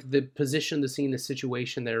context, like the position, the scene, the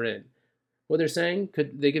situation they're in, what they're saying,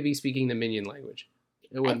 they could be speaking the Minion language.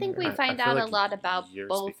 It I wouldn't think we matter. find feel out a like lot about you're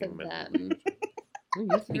both speaking of Minion them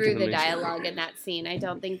You're speaking through the Minion. dialogue in that scene. I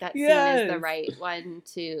don't think that scene is the Yes. right one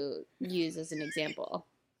to use as an example.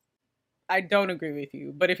 I don't agree with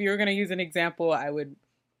you, but if you were going to use an example, I would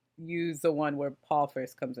use the one where Paul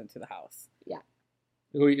first comes into the house.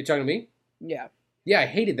 Who are you talking to me? Yeah. Yeah, I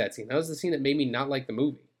hated that scene. That was the scene that made me not like the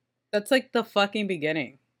movie. That's like the fucking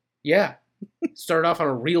beginning. Yeah. Started off on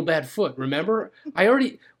a real bad foot, remember?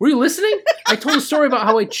 Were you listening? I told a story about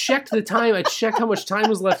how I checked the time. I checked how much time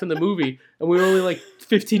was left in the movie, and we were only like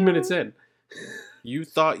 15 minutes in. You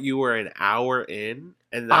thought you were an hour in?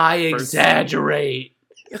 And that I first exaggerate.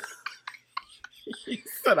 scene- You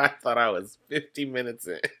said I thought I was 50 minutes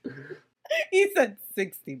in. He said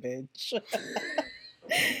 60, bitch.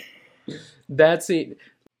 That scene,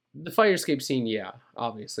 the fire escape scene, yeah,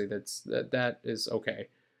 obviously that is okay.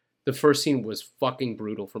 The first scene was fucking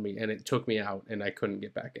brutal for me, and it took me out, and I couldn't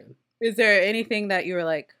get back in. Is there anything that you were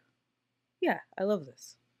like, yeah, I love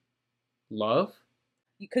this? Love?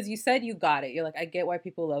 Because you said you got it. You're like, I get why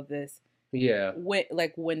people love this. Yeah.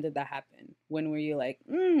 When did that happen? When were you like,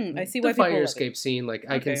 I see why The people fire love escape it. scene, like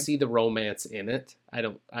I can Okay. see the romance in it. I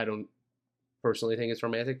don't personally think it's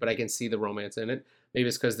romantic, but I can see the romance in it. Maybe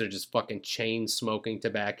it's because they're just fucking chain smoking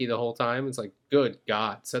tobacco the whole time. It's like, good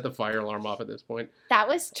God, set the fire alarm off at this point. That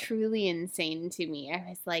was truly insane to me. I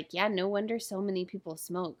was like, yeah, no wonder so many people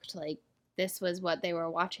smoked. Like, this was what they were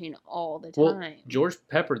watching all the time. Well, George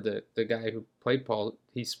Pepper, the guy who played Paul,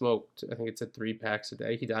 he smoked, I think it said 3 packs a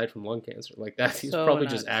day. He died from lung cancer. Like, that, he's So probably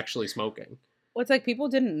nuts. just actually smoking. Well, it's like people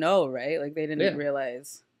didn't know, right? Like they didn't Yeah.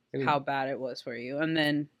 realize I mean, how bad it was for you. And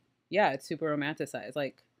then, yeah, it's super romanticized.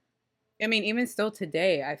 Like, I mean, even still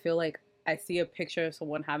today, I feel like I see a picture of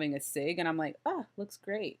someone having a cig and I'm like, ah, looks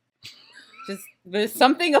great. Just, there's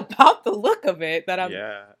something about the look of it that I'm...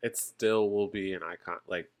 Yeah, it still will be an icon,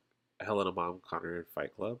 like Helena Bonham Carter in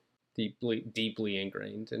Fight Club. deeply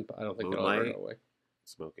ingrained, and I don't think it'll ever Moonlight. go away.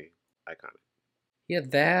 Smoking. Iconic. Yeah,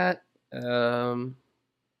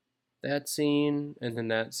 that scene and then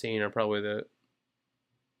that scene are probably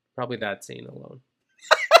that scene alone.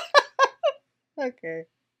 Okay.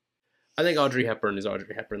 I think Audrey Hepburn is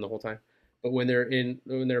Audrey Hepburn the whole time. But when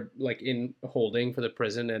they're like in holding for the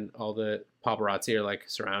prison and all the paparazzi are like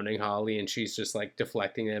surrounding Holly and she's just like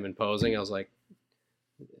deflecting them and posing, I was like,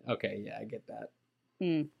 okay, yeah, I get that.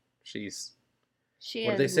 Hmm. She's She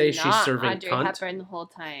what is did they say? She's not serving Audrey cunt? Hepburn the whole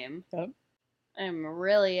time. Yep. I'm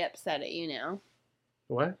really upset at you now.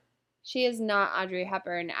 what? She is not Audrey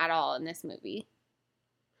Hepburn at all in this movie.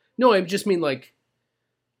 No, I just mean like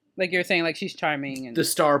Like you're saying, like she's charming and... the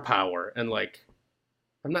star power and like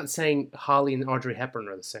I'm not saying Holly and Audrey Hepburn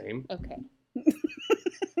are the same. Okay.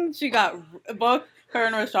 She got both her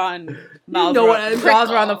and Rashawn mouths know were, what I meant. jaws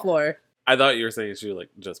were on the floor. I thought you were saying she was like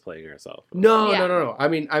just playing herself. No, Yeah. no. I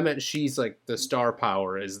mean, I meant she's like the star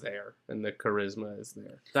power is there and the charisma is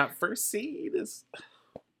there. That first scene is...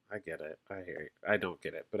 I get it. I hear you. I don't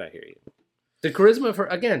get it, but I hear you. The charisma for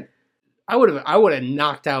again, I would have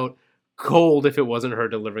knocked out cold if it wasn't her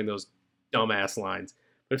delivering those dumbass lines.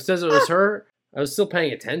 But if it says it was her, I was still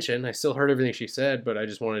paying attention. I still heard everything she said, but I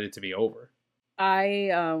just wanted it to be over.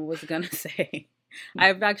 I was gonna say, I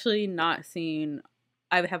have not seen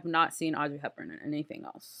Audrey Hepburn in anything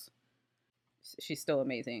else. She's still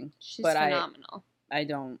amazing. She's but phenomenal.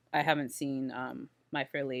 I haven't seen My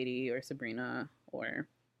Fair Lady or Sabrina or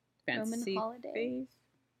Fantasy Holiday. Phase.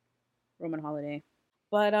 Roman Holiday.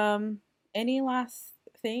 But any last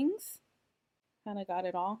things? Kind of got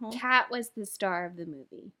it all, huh? Kat was the star of the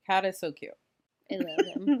movie. Cat is so cute. I love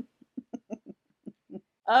him.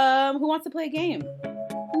 Who wants to play a game?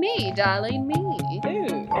 Me, darling, me.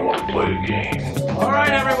 Dude. All right,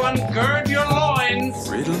 everyone, gird your loins.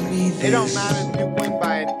 Riddle me this. It don't matter if you win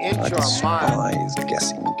by an inch I or a mile. despise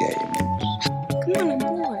guessing games. Come on, I'm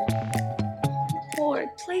bored. I'm bored.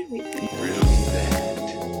 Play with me. Riddle me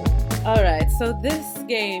that. All right, so this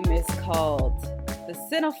game is called the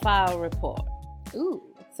Cinephile Report. Ooh.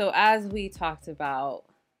 So as we talked about,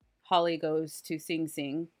 Holly goes to Sing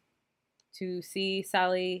Sing to see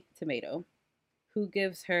Sally Tomato, who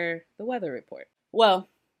gives her the weather report. Well,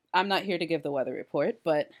 I'm not here to give the weather report,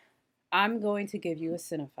 but I'm going to give you a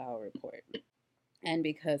cinephile report. And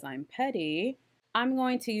because I'm petty, I'm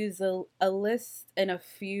going to use a list and a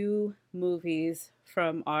few movies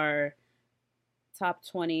from our top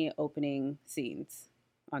 20 opening scenes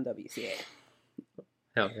on WCA.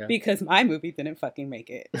 Hell yeah. Because my movie didn't fucking make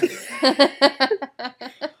it.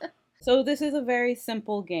 So this is a very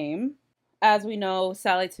simple game. As we know,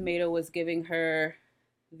 Sally Tomato was giving her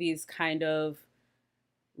these kind of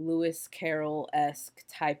Lewis Carroll-esque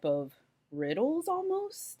type of riddles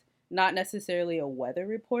almost. Not necessarily a weather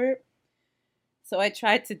report. So I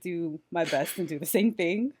tried to do my best and do the same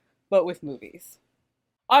thing, but with movies.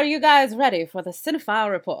 Are you guys ready for the Cinephile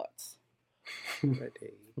Report?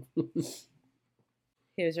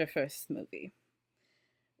 Here's your first movie.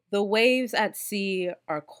 The waves at sea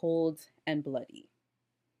are cold and bloody.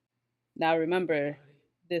 Now remember,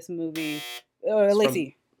 this movie,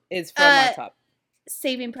 Lacey, is from our top.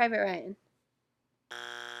 Saving Private Ryan.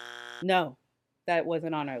 No, that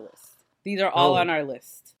wasn't on our list. These are all on our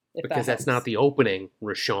list. if Because that that's not helps. the opening,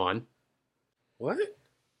 Rashawn. What?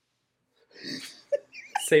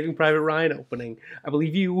 Saving Private Ryan opening. I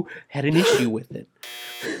believe you had an issue with it.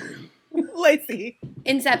 Lacey.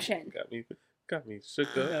 Inception. Got me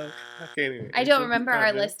shook up. I can't even. I don't remember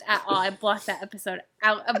our list at all. I blocked that episode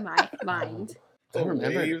out of my mind. I don't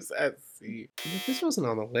remember. Waves at sea. This wasn't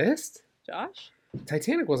on the list. Josh?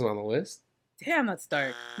 Titanic wasn't on the list. Damn, that's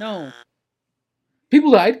dark. No.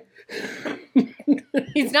 People died.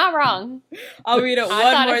 He's not wrong. I'll read it I one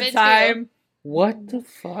thought of more it time. What the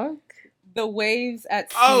fuck? The waves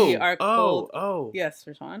at sea are cold. Oh. Yes,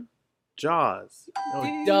 Rashawn. Jaws.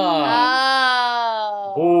 Oh,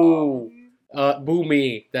 duh. Oh. Boo. Boo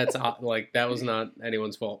me. That's like, that was not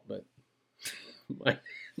anyone's fault, but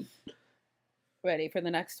Ready for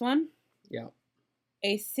the next one? Yeah.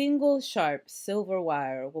 A single sharp silver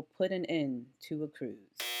wire will put an end to a cruise.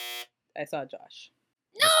 I saw Josh.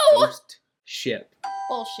 No! Ghost Ship.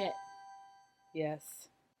 Bullshit. Yes.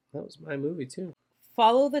 That was my movie too.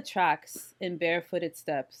 Follow the tracks in barefooted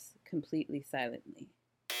steps completely silently.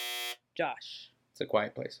 Josh. It's A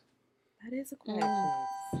Quiet Place. That is a quiet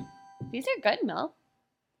place. These are good, Mel.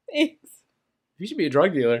 Thanks. You should be a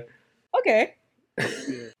drug dealer. Okay.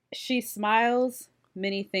 She smiles.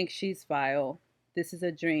 Many think she's vile. This is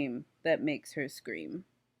a dream that makes her scream.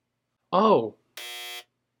 Oh,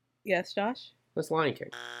 Yes, Josh? that's Lion King.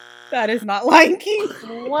 That is not Lion King.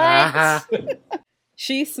 What?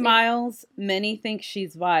 She smiles. Many think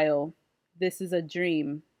she's vile. This is a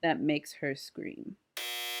dream that makes her scream.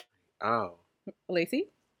 Oh. Lacey?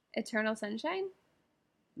 Eternal Sunshine?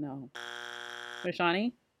 No.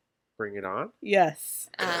 Rashani? Bring it on. Yes.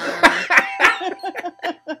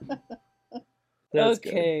 That's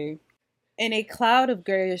Okay. In a cloud of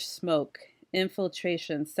grayish smoke,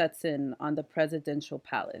 infiltration sets in on the presidential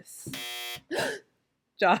palace.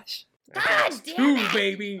 Josh. God damn it!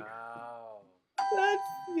 baby. Oh. That's,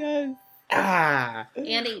 yes. Ah.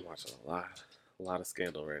 Andy. I'm watching a lot of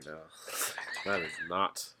Scandal right now. That is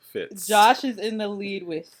not Fitz. Josh is in the lead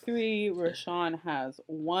with 3. Rashawn has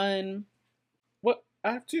 1. What?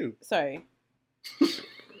 I have 2. Sorry.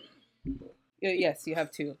 Yes, you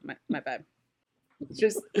have 2. My bad.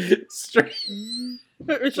 Just straight.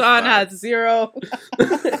 Rashawn has 0.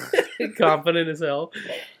 Confident as hell.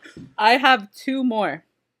 I have 2 more.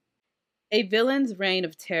 A villain's reign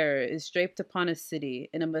of terror is draped upon a city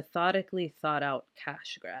in a methodically thought out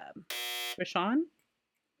cash grab. Rashawn?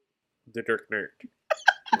 The Dirk Nerd.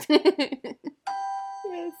 Yes.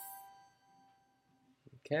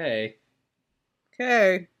 Okay.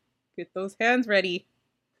 Okay. Get those hands ready.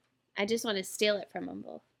 I just want to steal it from them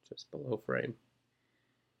both. Just below frame.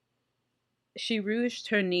 She rouged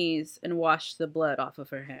her knees and washed the blood off of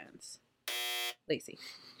her hands. Lacey.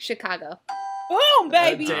 Chicago. Boom,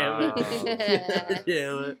 baby! Damn it.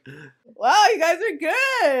 Damn it. Wow, you guys are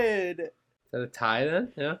good. Is that a tie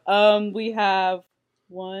then? Yeah. We have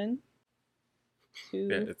 1, 2.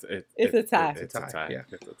 Yeah, It's a tie. It's a tie. Yeah.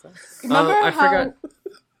 It's a tie. Remember I how forgot.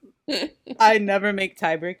 I never make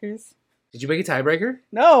tiebreakers? Did you make a tiebreaker?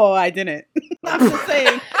 No, I didn't. I'm just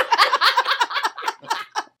saying.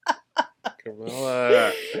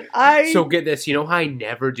 Camilla. So get this. You know how I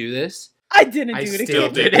never do this? I didn't I do it still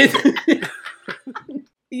again. did it.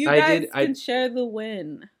 You I guys did- can share the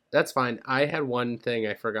win. That's fine. I had one thing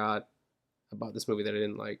I forgot about this movie that I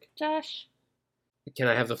didn't like. Josh, Can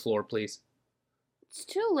I have the floor, please? it's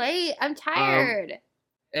too late. I'm tired.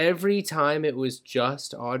 Every time it was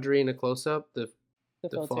just Audrey in a close-up, the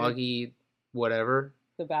filter, foggy whatever,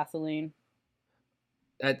 the Vaseline.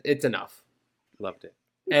 it's enough. Loved it.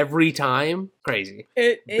 Every time, crazy.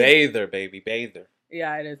 Bather, baby, bather.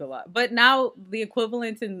 Yeah, it is a lot. But now the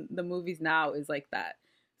equivalent in the movies now is like that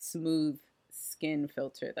smooth skin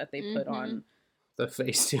filter that they put on. The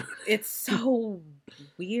face too. It's so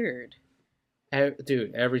weird.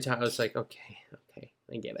 Dude, every time I was like, okay,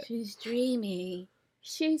 I get it. She's dreamy.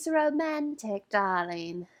 She's romantic,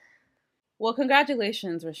 darling. Well,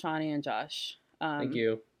 congratulations, Rashani and Josh. Thank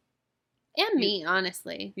you. And me,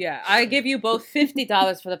 honestly. Yeah, I give you both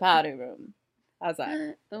 $50 for the powder room. How's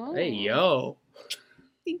that? Oh. Hey, yo.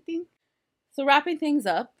 Ding, ding. So wrapping things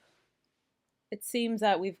up, it seems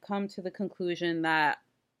that we've come to the conclusion that,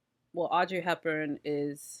 well, Audrey Hepburn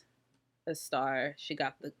is a star. She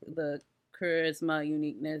got the charisma,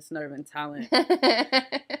 uniqueness, nerve, and talent.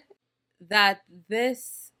 That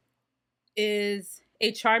this is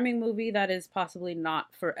a charming movie that is possibly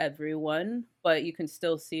not for everyone, but you can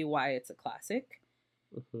still see why it's a classic.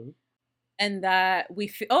 Mm-hmm. And that we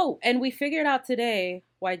figured out today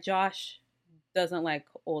why Josh doesn't like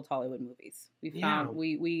old Hollywood movies. We found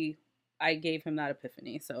I gave him that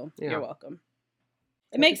epiphany, so you're welcome.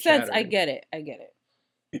 It makes sense. I get it.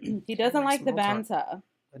 He doesn't like the banter.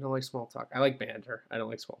 I don't like small talk. I like banter. I don't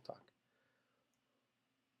like small talk.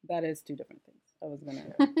 That is 2 different things. I was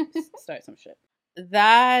gonna start some shit.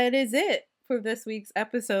 That is it for this week's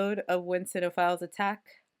episode of When Cinephiles Attack.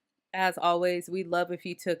 As always, we'd love if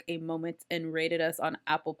you took a moment and rated us on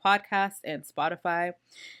Apple Podcasts and Spotify.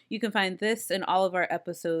 You can find this and all of our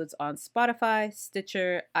episodes on Spotify,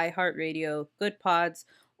 Stitcher, iHeartRadio, Good Pods,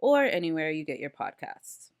 or anywhere you get your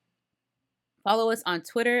podcasts. Follow us on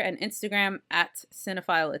Twitter and Instagram at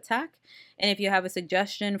Cinephile Attack. And if you have a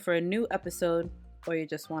suggestion for a new episode or you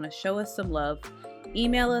just want to show us some love,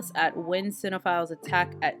 email us at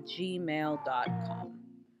whencinephilesattack@gmail.com.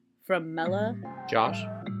 From Mella, Josh,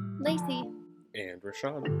 Lacey, And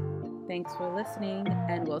Rashawn. Thanks for listening,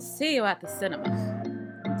 and we'll see you at the cinema.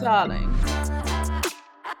 Darling.